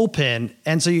the bullpen,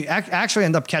 and so you actually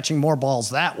end up catching more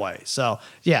balls that way. So,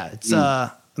 yeah, it's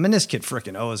this kid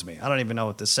freaking owes me. I don't even know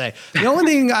what to say. The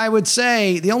only thing I would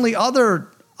say, the only other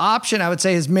option I would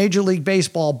say is Major League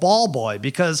Baseball ball boy,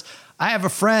 because I have a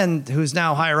friend who's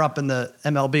now higher up in the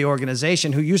MLB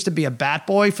organization who used to be a bat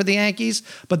boy for the Yankees,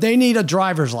 but they need a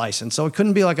driver's license. So it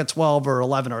couldn't be like a 12 or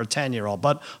 11 or a 10-year-old.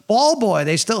 But ball boy,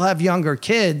 they still have younger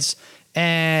kids.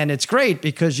 And it's great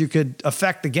because you could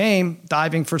affect the game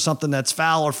diving for something that's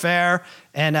foul or fair.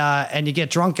 And you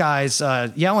get drunk guys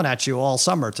yelling at you all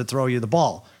summer to throw you the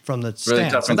ball from the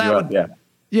stand. Really tough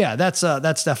yeah, that's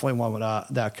definitely one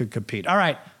that could compete. All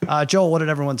right, Joel, what did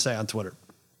everyone say on Twitter?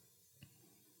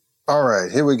 All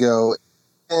right, here we go.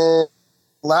 In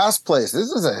last place, this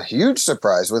is a huge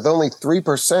surprise with only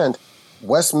 3%,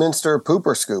 Westminster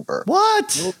Pooper Scooper.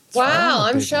 What? Wow,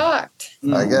 I'm shocked.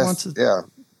 I guess,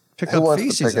 Pick Who up wants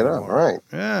feces to pick it up? anymore. Right.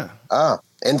 Yeah.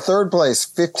 In third place,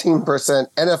 15%,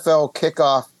 NFL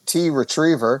Kickoff Tee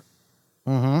Retriever.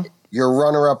 Mm-hmm. Your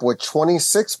runner-up with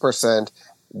 26%,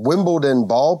 Wimbledon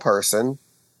Ball Person.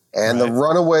 And the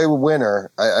runaway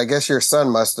winner, I guess your son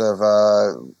must have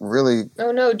really...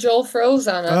 Oh, no, Joel froze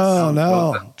on us. Oh,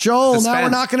 no. Joel, now we're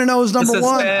not going to know who's number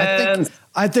one.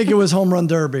 I think it was Home Run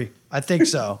Derby. I think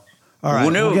so. All right.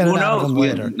 Who knew? We'll get Who it out of knows? him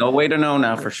later. No way to know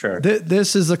now for sure.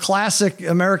 This is the classic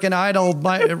American Idol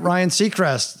by Ryan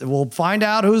Seacrest. We'll find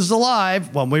out who's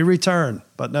alive when we return.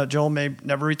 But no, Joel may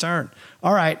never return.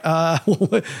 All right.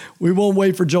 We won't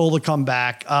wait for Joel to come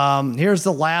back. Here's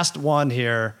the last one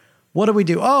here. What do we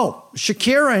do? Oh,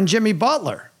 Shakira and Jimmy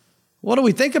Butler. What do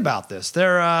we think about this?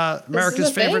 They're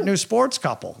America's favorite new sports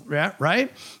couple,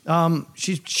 right?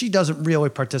 She doesn't really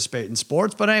participate in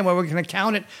sports, but anyway, we're going to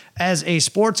count it as a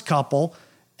sports couple.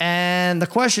 And the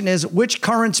question is, which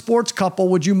current sports couple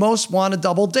would you most want to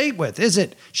double date with? Is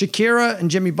it Shakira and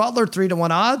Jimmy Butler, 3-1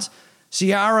 odds?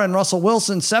 Ciara and Russell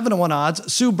Wilson, 7-1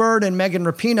 odds? Sue Bird and Megan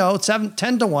Rapinoe,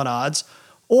 10-1 odds?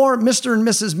 Or Mr. and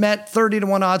Mrs. Met,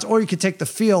 30-1 odds? Or you could take the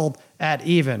field at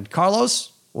even.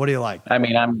 Carlos? What do you like? I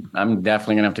mean, I'm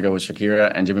definitely gonna have to go with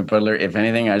Shakira and Jimmy Butler. If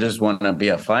anything, I just want to be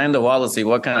a fly in the wall to see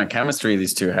what kind of chemistry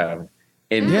these two have.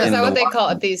 Is that what they call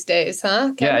it these days,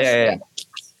 huh?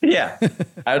 Yeah.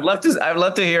 I'd love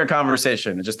to hear a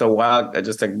conversation, just a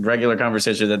regular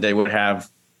conversation that they would have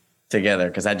together,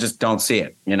 because I just don't see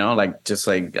it. I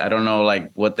don't know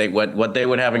what they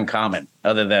would have in common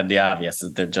other than the obvious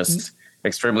that they're just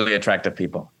extremely attractive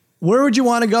people. Where would you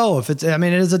want to go if it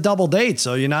is a double date,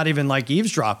 so you're not even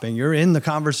eavesdropping, you're in the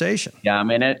conversation. Yeah,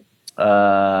 I'm in it.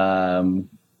 Well,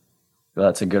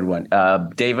 that's a good one.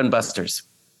 Dave and Buster's.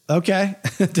 Okay.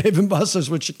 Dave and Buster's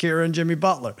with Shakira and Jimmy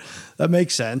Butler. That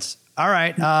makes sense. All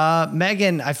right.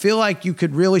 Megan, I feel like you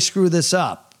could really screw this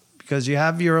up because you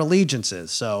have your allegiances.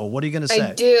 So what are you going to say?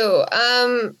 I do.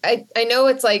 I know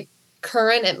it's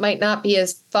current, it might not be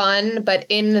as fun, but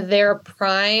in their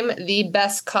prime, the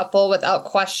best couple without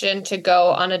question to go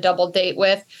on a double date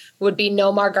with would be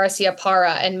Nomar Garcia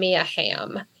Parra and Mia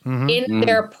Hamm. In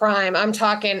their prime, I'm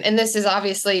talking, and this is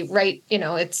obviously right,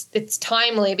 it's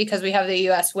timely because we have the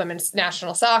U.S. women's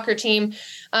national soccer team.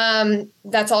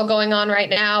 That's all going on right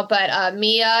now. But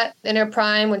Mia in her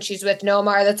prime, when she's with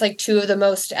Nomar, that's like two of the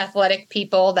most athletic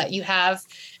people that you have.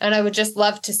 And I would just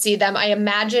love to see them. I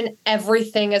imagine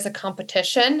everything is a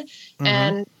competition,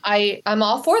 and I'm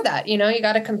all for that. You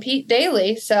got to compete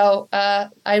daily. So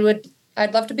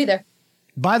I'd love to be there.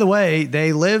 By the way,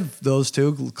 they live, those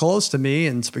two, close to me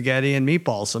in spaghetti and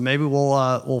meatballs. So maybe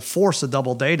we'll force a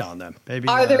double date on them. Maybe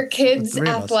are their kids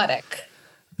athletic?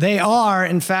 They are.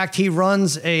 In fact, he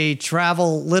runs a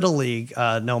travel little league,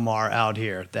 Nomar, out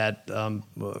here that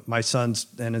my sons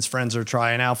and his friends are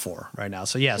trying out for right now.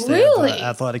 So yes, they have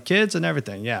athletic kids and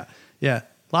everything. Yeah.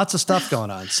 Lots of stuff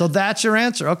going on. So that's your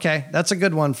answer. Okay. That's a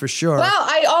good one for sure. Well,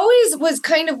 I always was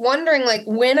kind of wondering,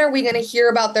 when are we going to hear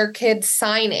about their kids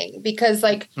signing? Because,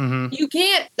 you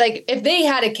can't, if they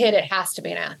had a kid, it has to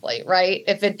be an athlete, right?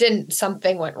 If it didn't,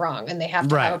 something went wrong and they have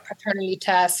to have a paternity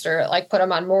test or, put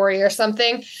them on Maury or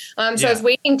something. So I was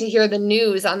waiting to hear the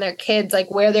news on their kids,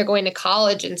 where they're going to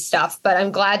college and stuff. But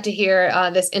I'm glad to hear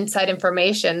this inside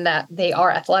information that they are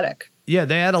athletic. Yeah,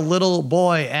 they had a little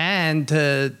boy, and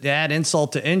to add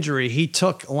insult to injury, he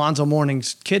took Alonzo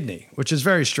Mourning's kidney, which is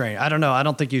very strange. I don't know. I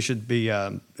don't think you should be,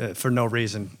 for no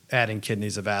reason, adding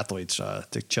kidneys of athletes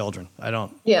to children. I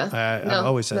don't. Yeah. I've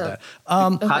always said that.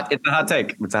 It's a hot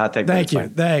take. It's a hot take. Thank you.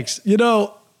 Thanks.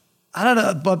 I don't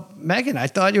know, but Megan, I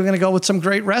thought you were going to go with some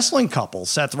great wrestling couples.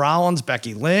 Seth Rollins,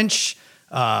 Becky Lynch,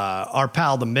 our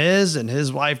pal The Miz and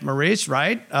his wife Maurice,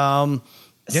 right?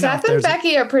 Seth and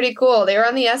Becky are pretty cool. They were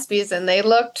on the ESPYs and they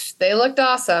looked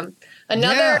awesome.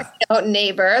 Another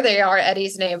neighbor, they are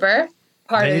Eddie's neighbor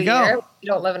part of the year. We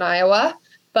don't live in Iowa,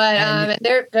 but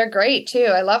they're great too.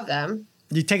 I love them.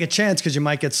 You take a chance because you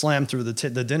might get slammed through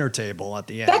the dinner table at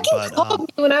the end. Becky called me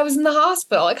when I was in the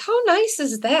hospital. How nice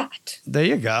is that? There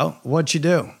you go. What'd she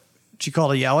do? She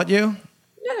called to yell at you?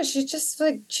 No, she just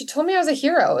she told me I was a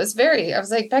hero. I was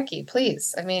like, Becky,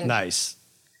 please. Nice.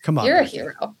 Come on. You're a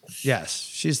hero. Yes,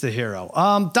 she's the hero.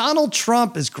 Donald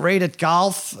Trump is great at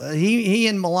golf. He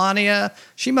and Melania,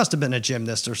 she must have been a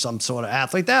gymnast or some sort of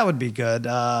athlete. That would be good.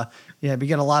 We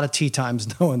get a lot of tea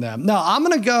times knowing them. No, I'm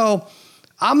gonna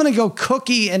go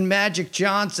Cookie and Magic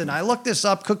Johnson. I looked this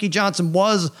up. Cookie Johnson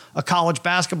was a college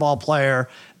basketball player.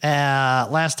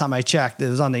 Last time I checked, it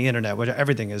was on the internet, which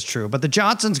everything is true. But the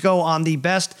Johnsons go on the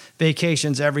best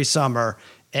vacations every summer,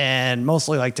 and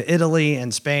mostly to Italy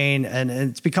and Spain. And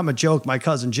it's become a joke. My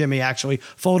cousin Jimmy actually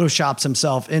photoshops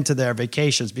himself into their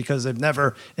vacations because they've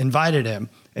never invited him.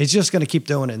 He's just going to keep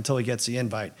doing it until he gets the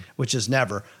invite, which is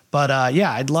never. But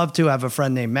I'd love to have a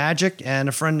friend named Magic and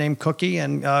a friend named Cookie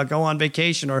and go on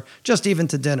vacation or just even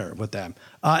to dinner with them.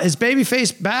 Is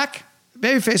Babyface back?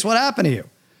 Babyface, what happened to you?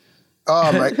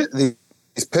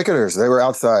 These picketers, they were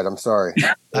outside. I'm sorry.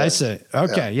 I see.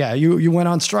 Okay. Yeah. You went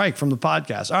on strike from the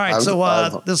podcast. All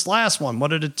right. This last one,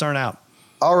 what did it turn out?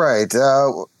 All right.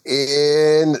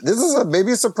 This is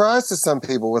maybe a surprise to some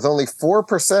people with only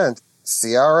 4%,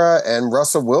 Ciara and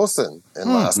Russell Wilson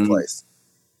in last place.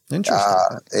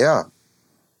 Interesting.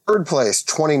 Third place,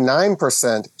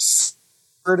 29%,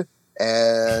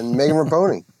 and Megan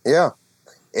Rapinoe.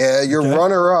 Your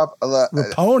runner-up.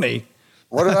 Rapinoe?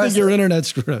 What did I think say? your internet's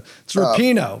screwed up. It's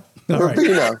Rapino.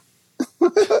 Rapino.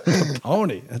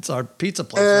 Rapinoe. That's our pizza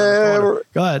place. Go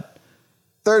ahead.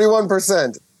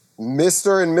 31%.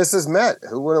 Mr. and Mrs. Met.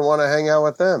 Who wouldn't want to hang out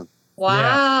with them?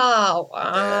 Wow.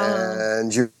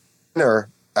 And your winner,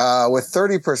 with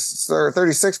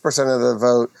 36% of the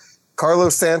vote,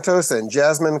 Carlos Santos and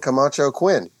Jasmine Camacho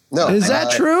Quinn. No, is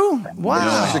that true?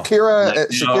 Wow. Shakira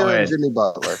and Jimmy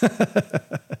Butler.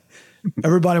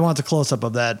 Everybody wants a close-up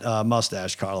of that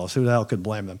mustache, Carlos. Who the hell could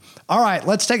blame them? All right,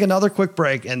 let's take another quick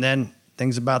break, and then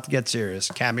things about to get serious.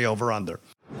 Cameo over under.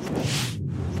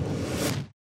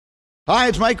 Hi,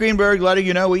 it's Mike Greenberg letting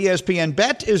you know ESPN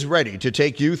Bet is ready to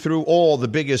take you through all the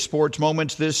biggest sports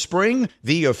moments this spring.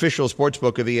 The official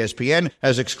sportsbook of ESPN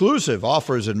has exclusive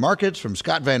offers and markets from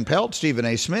Scott Van Pelt, Stephen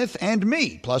A. Smith, and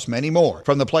me, plus many more.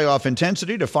 From the playoff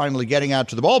intensity to finally getting out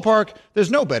to the ballpark,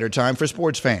 there's no better time for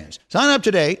sports fans. Sign up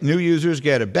today. New users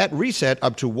get a bet reset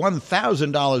up to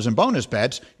 $1,000 in bonus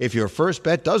bets if your first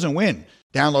bet doesn't win.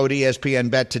 Download ESPN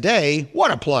Bet today.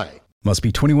 What a play. Must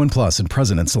be 21 plus and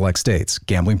present in select states.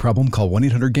 Gambling problem? Call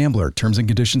 1-800-GAMBLER. Terms and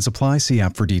conditions apply. See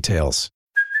app for details.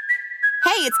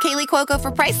 Hey, it's Kaylee Cuoco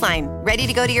for Priceline. Ready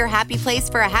to go to your happy place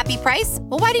for a happy price?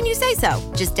 Well, why didn't you say so?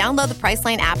 Just download the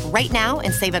Priceline app right now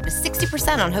and save up to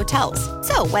 60% on hotels.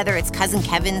 So whether it's Cousin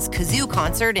Kevin's Kazoo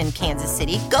Concert in Kansas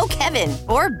City, go Kevin,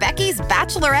 or Becky's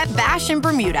Bachelorette Bash in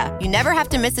Bermuda, you never have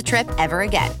to miss a trip ever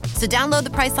again. So download the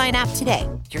Priceline app today.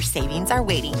 Your savings are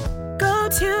waiting. Go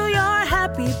to your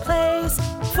happy place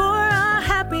for a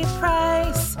happy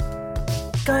price.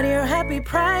 Go to your happy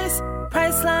price,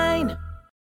 Priceline.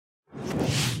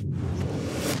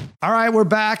 All right, we're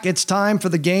back. It's time for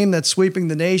the game that's sweeping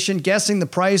the nation, guessing the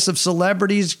price of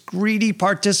celebrities' greedy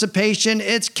participation.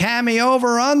 It's Cameo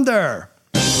over under.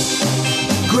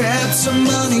 Grab some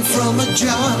money from a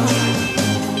jar.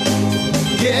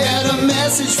 Get a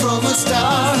message from a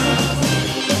star.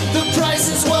 The price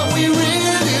is what we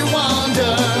really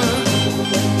wonder.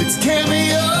 It's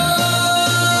Cameo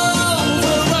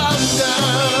over under.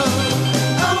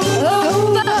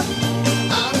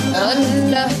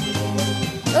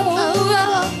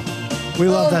 We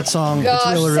love that song.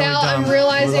 Gosh, it's really, Sal, dumb. I'm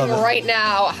realizing right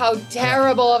now how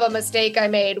terrible of a mistake I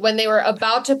made when they were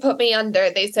about to put me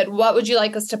under. They said, "What would you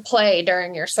like us to play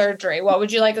during your surgery? What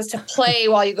would you like us to play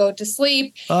while you go to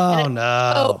sleep?" Oh,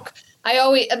 no. I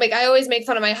always make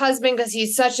fun of my husband because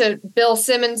he's such a Bill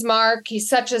Simmons mark. He's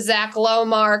such a Zach Lowe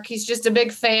mark. He's just a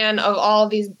big fan of all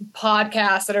these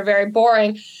podcasts that are very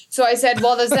boring. So I said,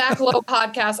 well, the Zach Lowe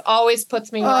podcast always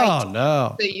puts me right. Oh,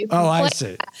 no. So you can I play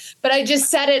see. that. But I just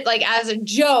said it like as a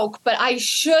joke, but I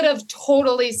should have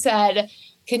totally said,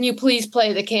 can you please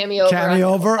play the Cameo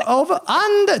over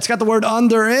under? It's got the word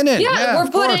under in it. Yeah,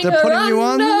 we're putting you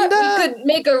under. We could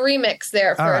make a remix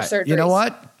there for our surgery. You know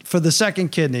what? For the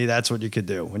second kidney, that's what you could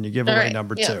do when you give away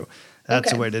number 2.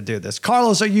 That's the way to do this.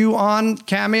 Carlos, are you on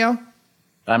Cameo?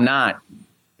 I'm not.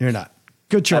 You're not.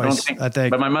 Good choice, I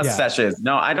think. But my mustache is.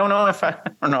 No, I don't know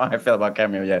how I feel about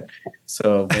Cameo yet.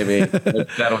 So maybe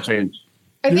that'll change.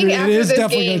 I think after this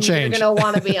definitely game, gonna change. you're going to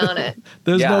want to be on it.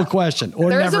 There's no question. Or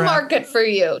there's a market for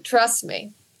you. Trust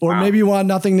me. Or maybe you want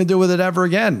nothing to do with it ever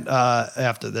again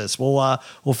after this. We'll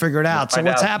figure it out. So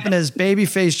what's happened is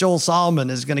Babyface Joel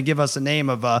Solomon is going to give us the name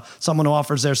of someone who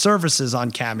offers their services on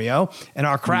Cameo. And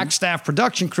our crack staff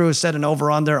production crew has set an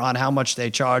over-under on how much they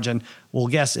charge. And we'll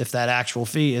guess if that actual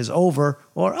fee is over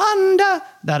or under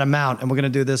that amount. And we're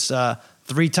going to do this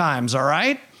 3 times, all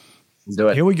right? Let's do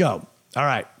it. Here we go. All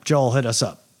right, Joel, hit us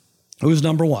up. Who's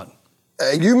number 1?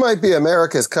 You might be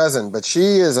America's cousin, but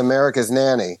she is America's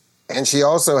nanny. And she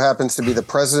also happens to be the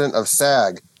president of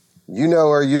SAG. You know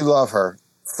her, you love her.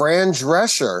 Fran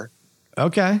Drescher.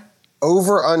 Okay.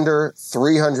 Over under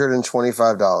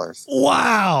 $325.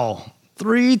 Wow.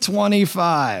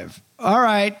 $325. All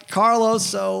right, Carlos.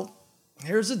 So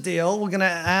here's the deal. We're going to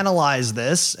analyze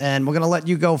this and we're going to let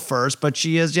you go first. But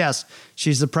she's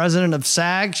the president of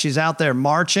SAG. She's out there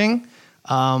marching.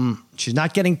 She's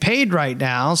not getting paid right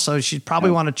now, so she'd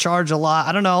probably want to charge a lot.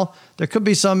 I don't know. There could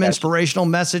be some inspirational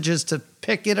messages to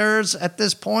picketers at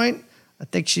this point. I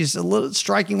think she's a little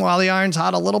striking while the iron's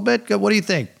hot a little bit. What do you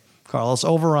think, Carlos?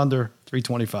 Over or under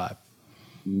 325?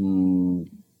 And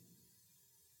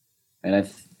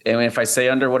if I say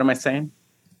under, what am I saying?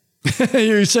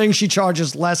 You're saying she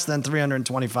charges less than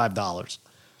 $325.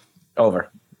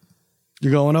 Over.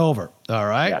 You're going over. All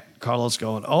right. Yeah. Carlos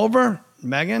going over.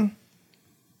 Megan?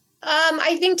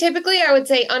 I think typically I would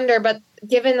say under, but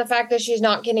given the fact that she's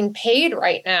not getting paid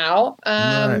right now,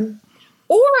 or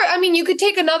I mean, you could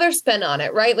take another spin on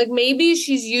it, right? Like maybe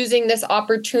she's using this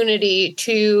opportunity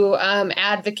to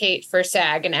advocate for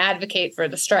SAG and advocate for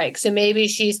the strike. So maybe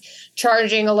she's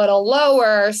charging a little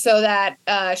lower so that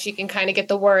she can kind of get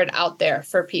the word out there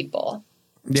for people.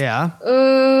 Yeah.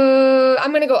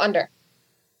 I'm going to go under.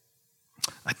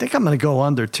 I think I'm going to go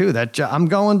under too. I'm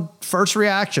going first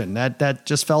reaction. That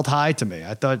just felt high to me.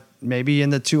 I thought maybe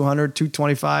in the 200,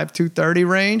 225, 230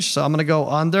 range. So I'm going to go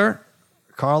under.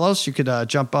 Carlos, you could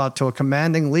jump out to a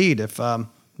commanding lead if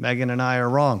Megan and I are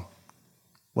wrong.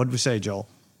 What did we say, Joel?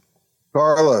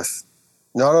 Carlos,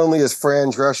 not only is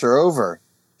Fran Drescher over,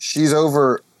 she's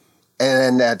over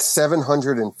and at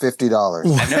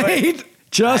 $750. Wait,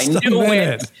 just a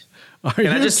minute. Are Can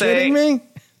you I just kidding me?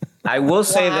 I will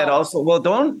say that also. Well,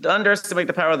 don't underestimate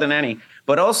the power of the nanny,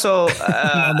 but also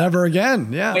never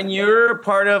again. Yeah. When you're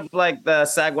part of like the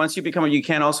SAG, once you become, you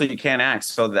can't act.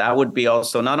 So that would be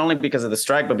also not only because of the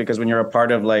strike, but because when you're a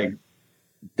part of like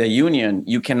the union,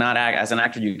 you cannot act as an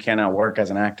actor. You cannot work as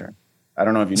an actor. I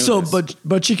don't know if you knew so, this.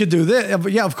 but she could do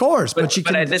this. Yeah, of course. But she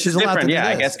can. This She's is allowed different. to do Yeah,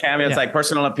 this. I guess cameos like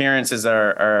personal appearances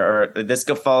are this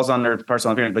falls under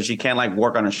personal appearance, but she can't like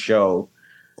work on a show.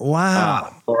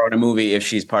 Wow. Or on a movie if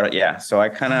she's part of, so I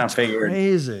kind of figured.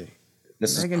 Crazy.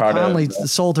 This Megan is part Conley of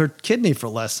sold her kidney for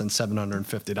less than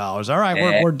 $750. All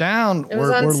right, we're down. It was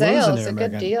we're on sale. losing It's here, a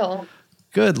Megan. good deal.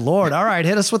 Good Lord. All right,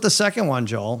 hit us with the second one,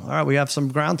 Joel. All right, we have some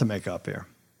ground to make up here.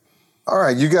 All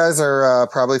right, you guys are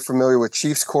probably familiar with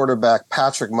Chiefs quarterback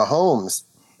Patrick Mahomes.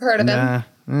 Heard of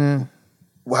him?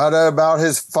 How about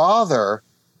his father,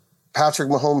 Patrick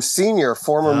Mahomes Sr.,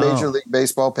 former Major League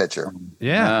Baseball pitcher?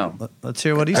 Yeah, let's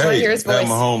hear what he Hey, says. Pat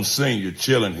Mahomes Sr.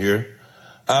 chilling here.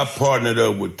 I partnered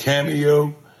up with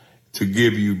Cameo to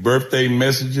give you birthday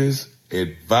messages,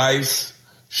 advice,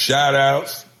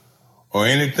 shout-outs, or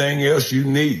anything else you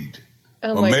need.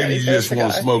 Oh or my maybe God, you just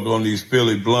want to smoke on these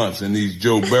Philly blunts and these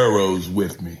Joe Burrows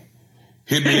with me.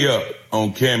 Hit me up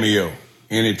on Cameo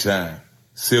anytime.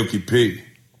 Silky P.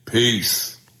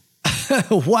 Peace.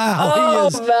 Wow, he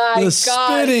is the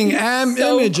spitting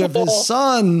image of his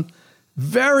son.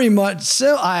 Very much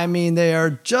so. I mean, they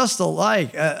are just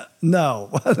alike. No,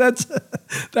 that's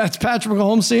Patrick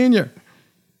Mahomes Sr.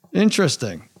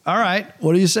 Interesting. All right,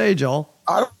 what do you say, Joel?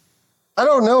 I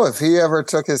don't know if he ever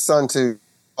took his son to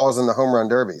balls in the home run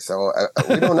derby, so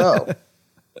we don't know.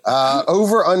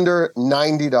 Over under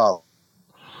 $90.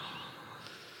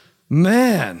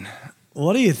 Man,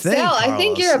 what do you think? Sal, I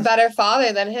think Carlos? you're a better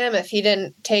father than him if he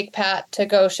didn't take Pat to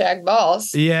go shag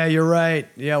balls. Yeah, you're right.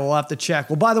 Yeah, we'll have to check.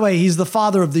 Well, by the way, he's the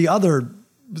father of the other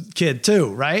kid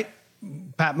too, right?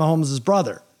 Pat Mahomes'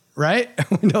 brother, right?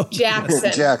 We know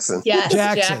Jackson. Jackson. Yes,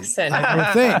 Jackson.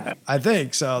 Jackson. I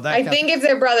think so. I think if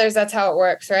they're brothers, that's how it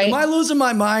works, right? Am I losing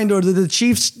my mind, or did the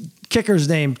Chiefs kicker's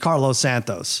name Carlos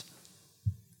Santos?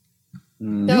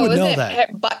 No, you would isn't know it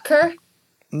that. Butker?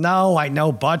 No, I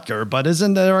know Butker, but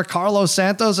isn't there a Carlos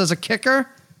Santos as a kicker?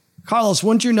 Carlos,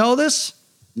 wouldn't you know this?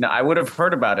 No, I would have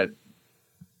heard about it.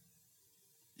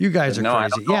 You guys are No, I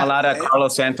crazy. don't know a lot of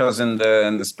Carlos Santos in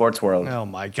the sports world. Oh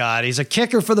my God, he's a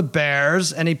kicker for the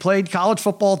Bears, and he played college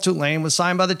football at Tulane. Was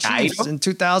signed by the Chiefs in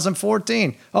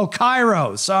 2014. Oh,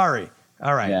 Cairo. Sorry.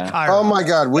 All right. Yeah. Cairo. Oh my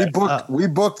God, we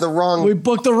booked the wrong. We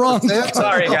booked the wrong.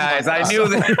 Sorry, guys. I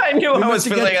knew I was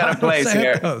filling out of place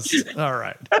here. All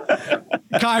right.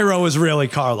 Cairo is really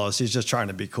Carlos. He's just trying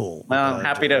to be cool. Well, I'm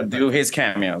happy to do his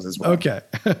cameos as well. Okay.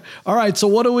 All right. So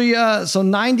what do we? So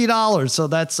 $90. So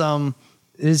that's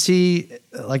is he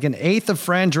like an eighth of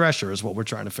Fran Drescher? Is what we're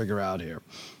trying to figure out here.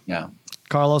 Yeah.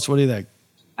 Carlos, what do you think?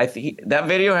 I think that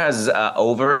video has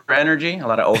over energy, a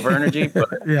lot of over energy. But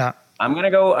Yeah. I'm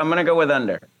gonna go with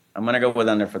under. I'm gonna go with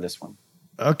under for this one.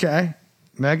 Okay,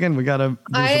 Megan, we got to do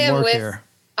some work here.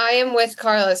 I am with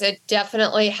Carlos. It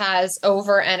definitely has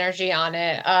over energy on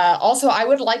it. Also, I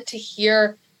would like to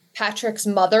hear Patrick's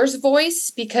mother's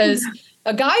voice, because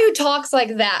a guy who talks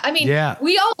like that, I mean,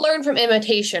 we all learn from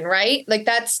imitation, right? Like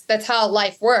that's how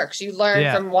life works. You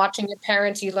learn from watching your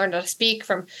parents. You learn to speak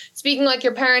from speaking like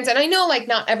your parents. And I know like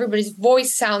not everybody's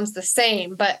voice sounds the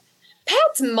same, but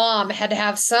Pat's mom had to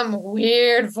have some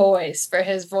weird voice for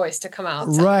his voice to come out.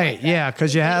 Right, like yeah,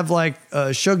 because you have like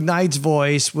Suge Knight's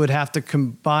voice would have to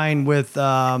combine with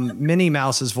Minnie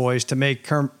Mouse's voice to make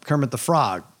Kermit the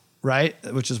Frog, right?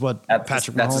 Which is what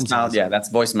Patrick Mahomes is. Yeah, that's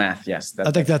voice math. Yes.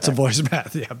 I think that's a voice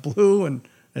math. Yeah, blue and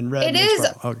red. It is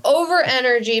over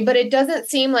energy, but it doesn't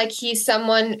seem like he's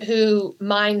someone who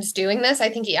minds doing this. I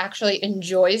think he actually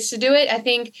enjoys to do it. I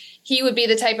think he would be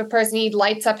the type of person, he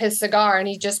lights up his cigar and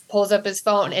he just pulls up his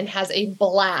phone and has a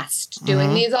blast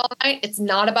doing these all night. It's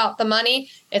not about the money.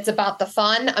 It's about the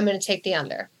fun. I'm going to take the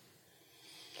under.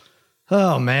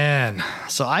 Oh, man.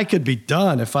 So I could be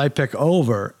done if I pick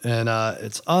over and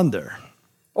it's under.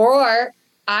 Or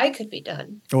I could be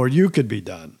done. Or you could be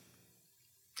done.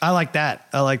 I like that.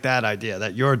 I like that idea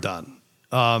that you're done.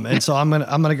 And so I'm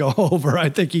gonna go over. I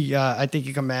think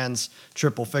he commands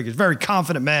triple figures. Very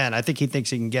confident man. I think he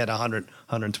thinks he can get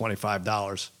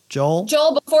 $125. Joel,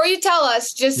 before you tell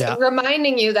us, just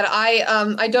reminding you that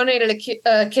I donated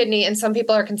a kidney, and some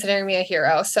people are considering me a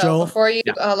hero. So Joel, before you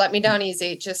let me down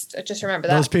easy, just remember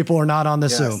that. Those people are not on the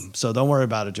Zoom, so don't worry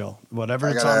about it, Joel. Whatever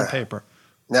it's on the paper.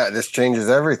 No, this changes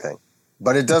everything,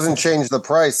 but it doesn't change the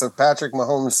price of Patrick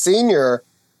Mahomes Sr.,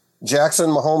 Jackson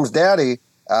Mahomes' daddy,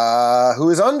 who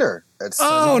is under.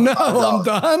 I'm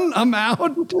done. I'm out.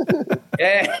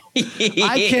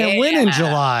 I can't win in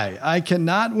July. I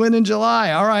cannot win in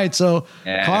July. All right. So,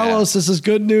 Carlos, this is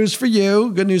good news for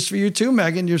you. Good news for you too,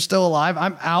 Megan. You're still alive.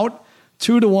 I'm out.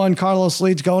 2-1. Carlos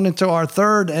leads going into our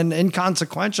third and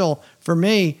inconsequential for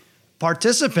me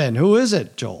participant. Who is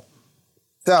it, Joel?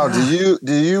 Sal,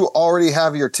 do you already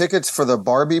have your tickets for the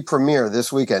Barbie premiere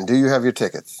this weekend? Do you have your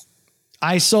tickets?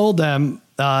 I sold them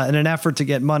in an effort to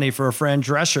get money for a Fran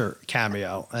Drescher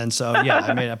cameo. And so,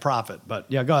 I made a profit. But,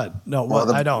 go ahead. No,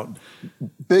 I don't.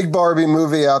 big Barbie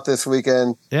movie out this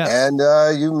weekend. Yeah. And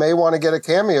you may want to get a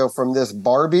cameo from this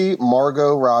Barbie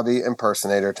Margot Robbie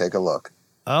impersonator. Take a look.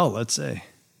 Oh, let's see.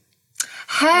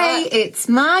 Hey, it's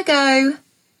Margot.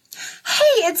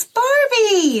 Hey, it's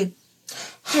Barbie.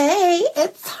 Hey,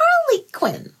 it's Harley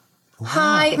Quinn. Wow.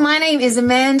 Hi, my name is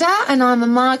Amanda, and I'm a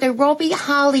Margot Robbie,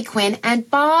 Harley Quinn, and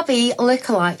Barbie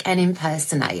lookalike and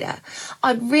impersonator.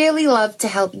 I'd really love to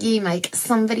help you make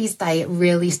somebody's day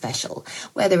really special,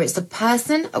 whether it's a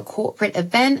person, a corporate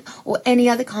event, or any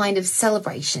other kind of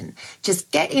celebration.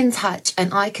 Just get in touch,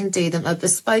 and I can do them a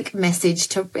bespoke message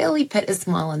to really put a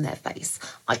smile on their face.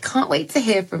 I can't wait to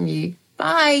hear from you.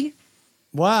 Bye.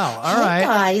 Wow. All right. Hey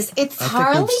guys, it's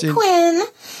Harley Quinn.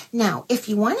 Now, if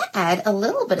you want to add a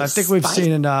little bit of I think we've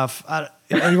seen enough.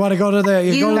 You want to go to the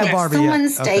you go to the make Barbie?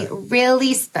 someone's Okay. day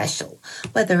really special,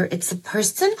 whether it's a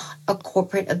person, a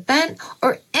corporate event,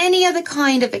 or any other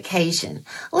kind of occasion.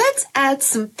 Let's add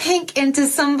some pink into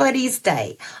somebody's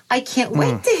day. I can't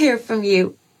wait to hear from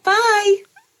you. Bye.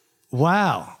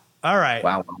 Wow. All right.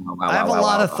 Wow. I have a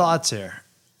lot of thoughts here.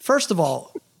 First of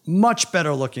all, much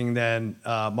better looking than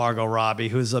Margot Robbie,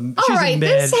 who's she's right, a mid.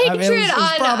 this hatred it's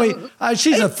on, probably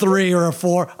she's a 3 or a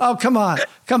 4. Oh, come on.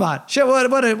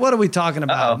 What are we talking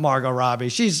about, Margot Robbie?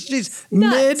 She's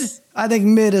mid. I think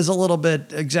mid is a little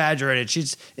bit exaggerated.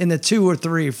 She's in the 2 or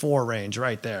 3, 4 range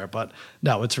right there. But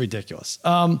no, it's ridiculous.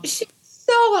 She's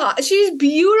so hot. She's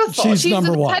beautiful. She's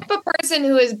number the one. type of person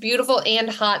who is beautiful and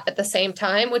hot at the same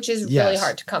time, which is really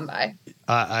hard to come by.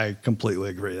 I completely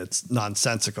agree. It's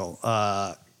nonsensical.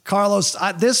 Carlos,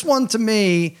 this one to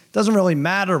me doesn't really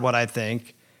matter what I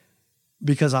think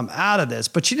because I'm out of this.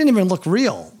 But she didn't even look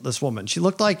real, this woman. She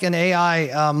looked like an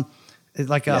AI,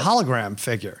 like a hologram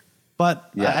figure. But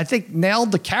I think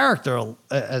nailed the character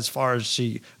as far as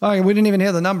she. Oh, we didn't even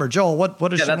hear the number. Joel, what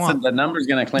does she want? The number's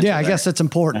going to clinch. Yeah, I guess it's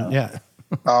important. Yeah.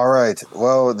 All right.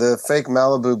 Well, the fake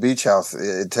Malibu beach house,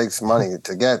 it takes money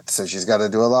to get, so she's got to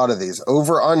do a lot of these.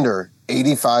 Over under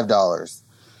 $85.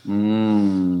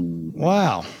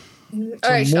 Wow. All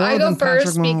right, should I go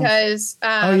first because?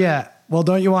 Oh yeah. Well,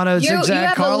 don't you want to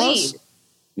zigzag Carlos?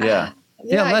 Yeah.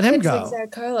 Yeah, let him go.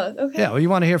 Zigzag Carlos. Okay. Yeah. Well, you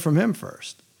want to hear from him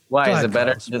first. Why Go is ahead, it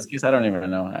better Carlos. in this case? I don't even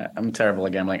know. I'm terrible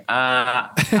at gambling.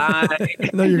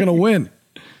 No, you're gonna win.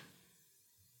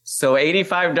 So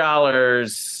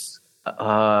 $85.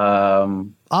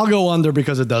 I'll go under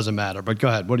because it doesn't matter. But go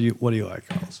ahead. What do you like,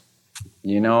 Carlos?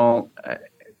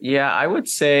 Yeah, I would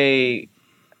say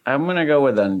I'm gonna go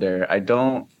with under.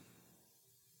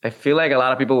 I feel like a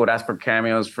lot of people would ask for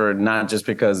cameos for not just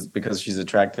because she's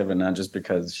attractive and not just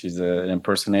because she's an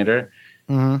impersonator.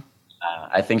 Mm-hmm.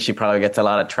 I think she probably gets a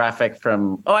lot of traffic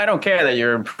from, I don't care that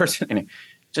you're impersonating.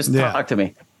 Just talk to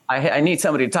me. I need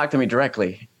somebody to talk to me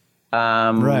directly.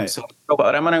 Right.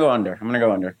 But I'm going to go under.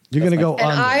 You're going to go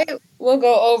and under. I will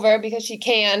go over because she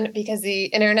can, because the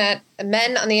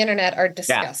men on the internet are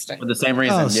disgusting. For the same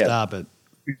reason. Oh, stop it.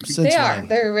 They are.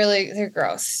 They're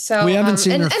gross. So we haven't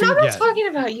seen her feet and I'm not yet. talking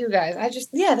about you guys.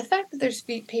 The fact that there's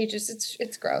feet pages,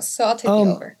 it's gross. So I'll take you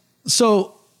over.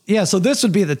 So this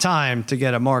would be the time to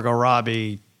get a Margot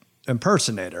Robbie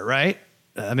impersonator, right?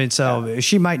 I mean,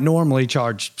 she might normally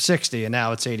charge $60 and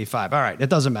now it's $85. All right,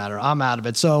 it doesn't matter. I'm out of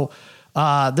it. So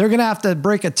they're going to have to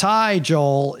break a tie,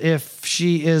 Joel, if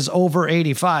she is over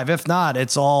 85. If not,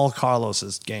 it's all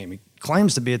Carlos's game. He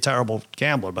claims to be a terrible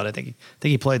gambler, but I think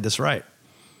he played this right.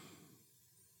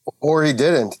 Or he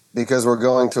didn't, because we're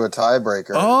going to a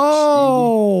tiebreaker.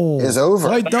 Oh, is over.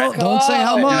 Wait, don't say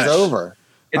how much. It's over.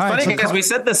 It's funny because we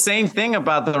said the same thing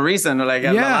about the reason. Like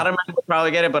a lot of men would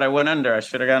probably get it, but I went under. I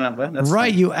should have gone up. That's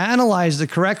right. fine. You analyzed it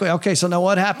correctly. Okay, so now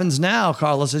what happens now,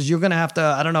 Carlos, is you're going to have to,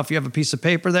 I don't know if you have a piece of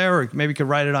paper there or maybe you could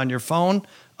write it on your phone,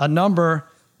 a number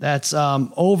that's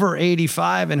over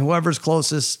 85, and whoever's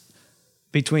closest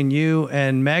between you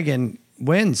and Megan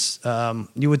wins.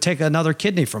 You would take another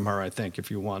kidney from her, I think,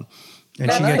 if you won. And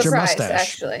she gets your prize, mustache.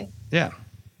 Actually. Yeah.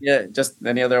 Yeah, just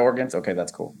any other organs? Okay,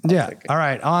 that's cool. Yeah. All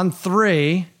right. On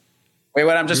 3. Wait,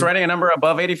 I'm just writing a number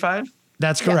above 85?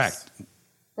 That's correct. Yes.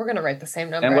 We're going to write the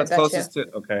same number. And what's closest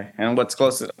to? Okay. And what's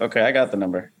closest? Okay, I got the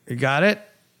number. You got it?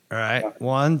 All right.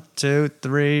 1, 2,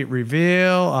 3.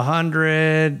 Reveal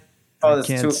 100. I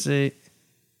can't see.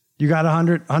 You got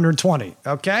 100, 120.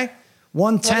 Okay.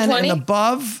 110 and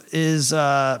above is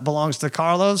belongs to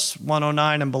Carlos.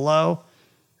 109 and below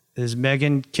is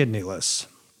Megan kidneyless.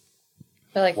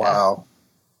 I like that. Wow.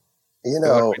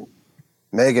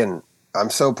 Megan, I'm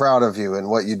so proud of you and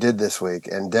what you did this week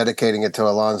and dedicating it to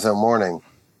Alonzo Mourning.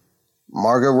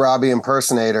 Margot Robbie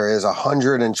impersonator is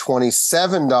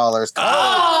 $127.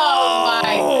 Oh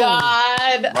my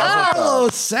God.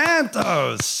 Carlos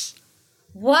Santos.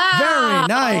 Wow. Very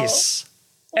nice.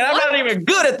 And I'm not even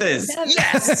good at this.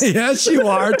 Yes. Yes, you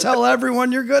are. Tell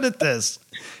everyone you're good at this.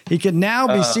 He can now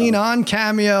be seen on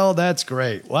Cameo. That's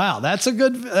great. Wow, that's a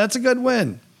good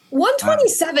win.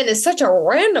 127 is such a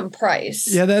random price.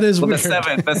 Yeah, that is weird.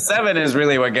 The seven is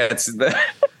really what gets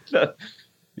the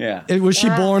yeah. Was she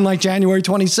born like January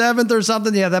 27th or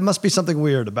something? Yeah, that must be something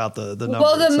weird about the number.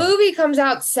 Well, the movie comes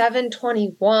out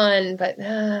 7/21, but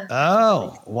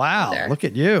oh, wow. Look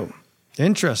at you.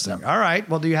 Interesting. All right.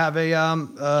 Well, do you have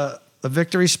a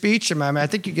victory speech? I mean, I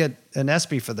think you get an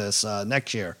ESPY for this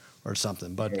next year or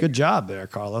something. But good job there,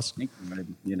 Carlos.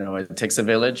 You know, it takes a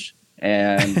village,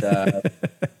 and I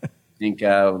think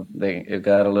they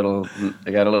got a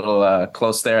little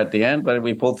close there at the end, but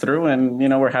we pulled through, and you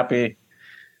know, we're happy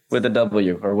with the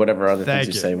W or whatever other things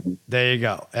you say. There you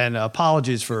go. And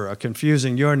apologies for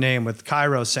confusing your name with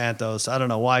Cairo Santos. I don't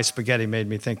know why Spaghetti made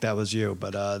me think that was you,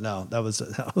 but no, that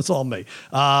was all me.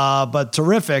 But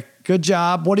terrific. Good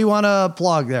job. What do you want to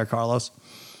plug there, Carlos?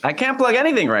 I can't plug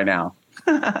anything right now.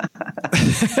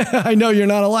 I know you're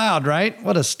not allowed, right?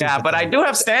 What a stupid but thing. I do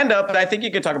have stand-up. I think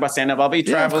you could talk about stand-up. I'll be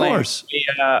traveling. Yeah, of course.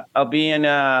 I'll be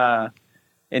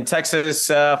in Texas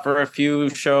for a few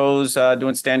shows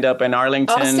doing stand-up in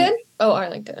Arlington. Austin? Oh,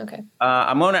 Arlington. Okay.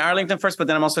 I'm going to Arlington first, but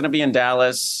then I'm also going to be in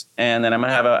Dallas, and then I'm going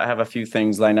to have a few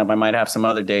things lined up. I might have some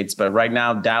other dates, but right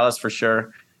now, Dallas for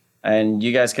sure. And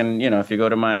you guys can, if you go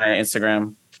to my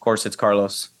Instagram, of course it's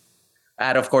Carlos.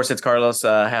 Of course it's Carlos.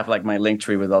 I have like my link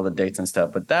tree with all the dates and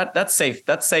stuff, but that's safe.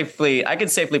 That's safely. I can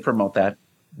safely promote that.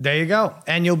 There you go.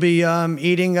 And you'll be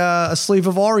eating a sleeve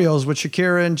of Oreos with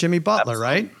Shakira and Jimmy Butler,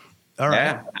 right? All right.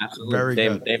 Yeah, absolutely. Very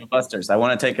good. David Buster's. I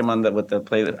want to take him with the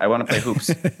play. I want to play hoops.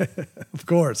 Of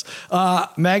course.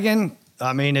 Megan,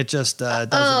 I mean, it just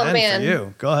doesn't end for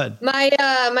you. Go ahead.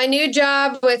 My new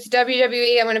job with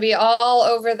WWE, I'm going to be all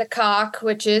over the cock,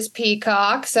 which is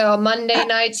Peacock. So Monday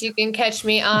nights you can catch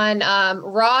me on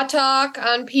Raw Talk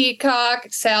on Peacock.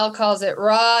 Sal calls it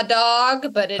Raw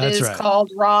Dog, but it is called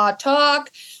Raw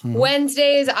Talk. Mm-hmm.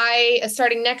 Wednesdays,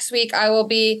 starting next week, I will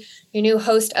be your new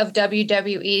host of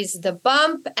WWE's The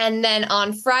Bump. And then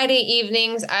on Friday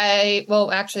evenings,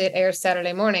 actually it airs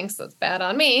Saturday mornings, so it's bad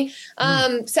on me.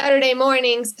 Saturday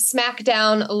mornings,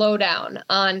 SmackDown Lowdown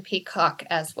on Peacock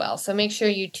as well. So make sure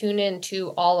you tune in to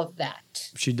all of that.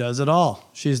 She does it all.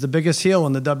 She's the biggest heel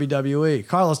in the WWE.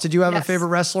 Carlos, did you have a favorite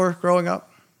wrestler growing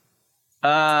up?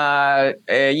 Yeah,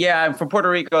 I'm from Puerto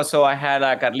Rico, so I had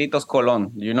Carlitos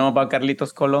Colon. You know about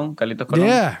Carlitos Colon?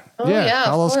 Yeah.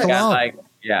 Carlos Colon.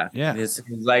 Yeah. His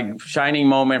like shining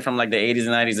moment from like the 80s and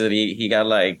 90s that he got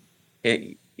like,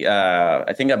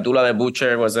 I think Abdullah the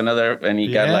Butcher was another, and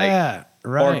he got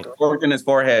fork in his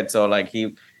forehead. So like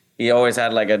he always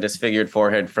had like a disfigured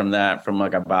forehead from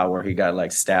like a bout where he got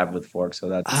like stabbed with fork. So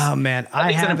that's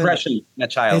I have an impression a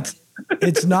child.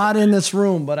 It's not in this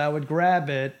room, but I would grab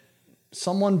it.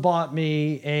 Someone bought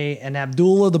me an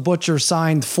Abdullah the Butcher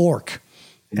signed fork.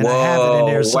 And I have it in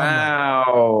there somewhere.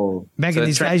 Wow. Megan,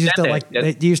 these guys used to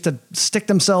they used to stick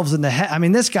themselves in the head. I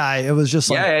mean, this guy, it was just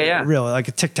like really like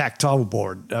a tic-tac-toe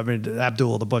board. I mean,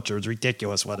 Abdullah the Butcher is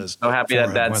ridiculous what his so happy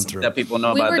that people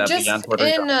know about that beyond Puerto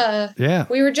Rico.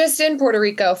 We were just in Puerto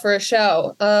Rico for a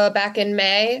show back in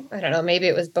May. I don't know, maybe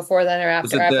it was before then or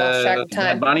after. I've lost track of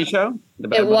time. The Bad Bunny show?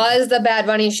 It was the Bad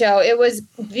Bunny show. It was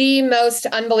the most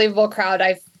unbelievable crowd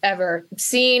I've ever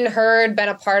seen, heard, been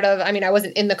a part of. I mean, I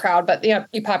wasn't in the crowd, but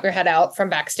you pop your head out from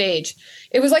backstage.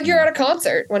 It was like you're at a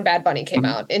concert when Bad Bunny came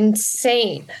out.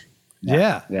 Insane.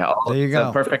 Yeah. There you go.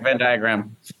 A perfect Venn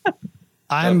diagram.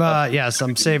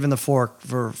 I'm saving the fork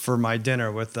for my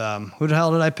dinner with who the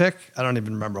hell did I pick? I don't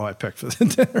even remember who I picked for the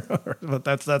dinner, but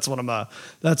that's what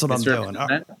I'm doing.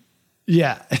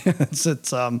 Yeah.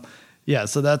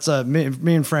 So that's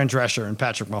me and Fran Drescher and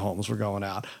Patrick Mahomes were going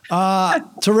out.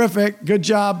 Terrific. Good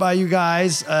job by you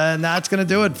guys. And that's going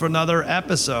to do it for another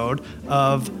episode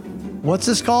of, what's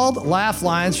this called? Laugh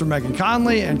Lines for Megan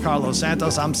Conley and Carlos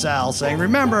Santos. I'm Sal saying,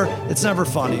 remember, it's never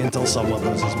funny until someone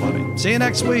loses money. See you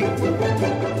next week.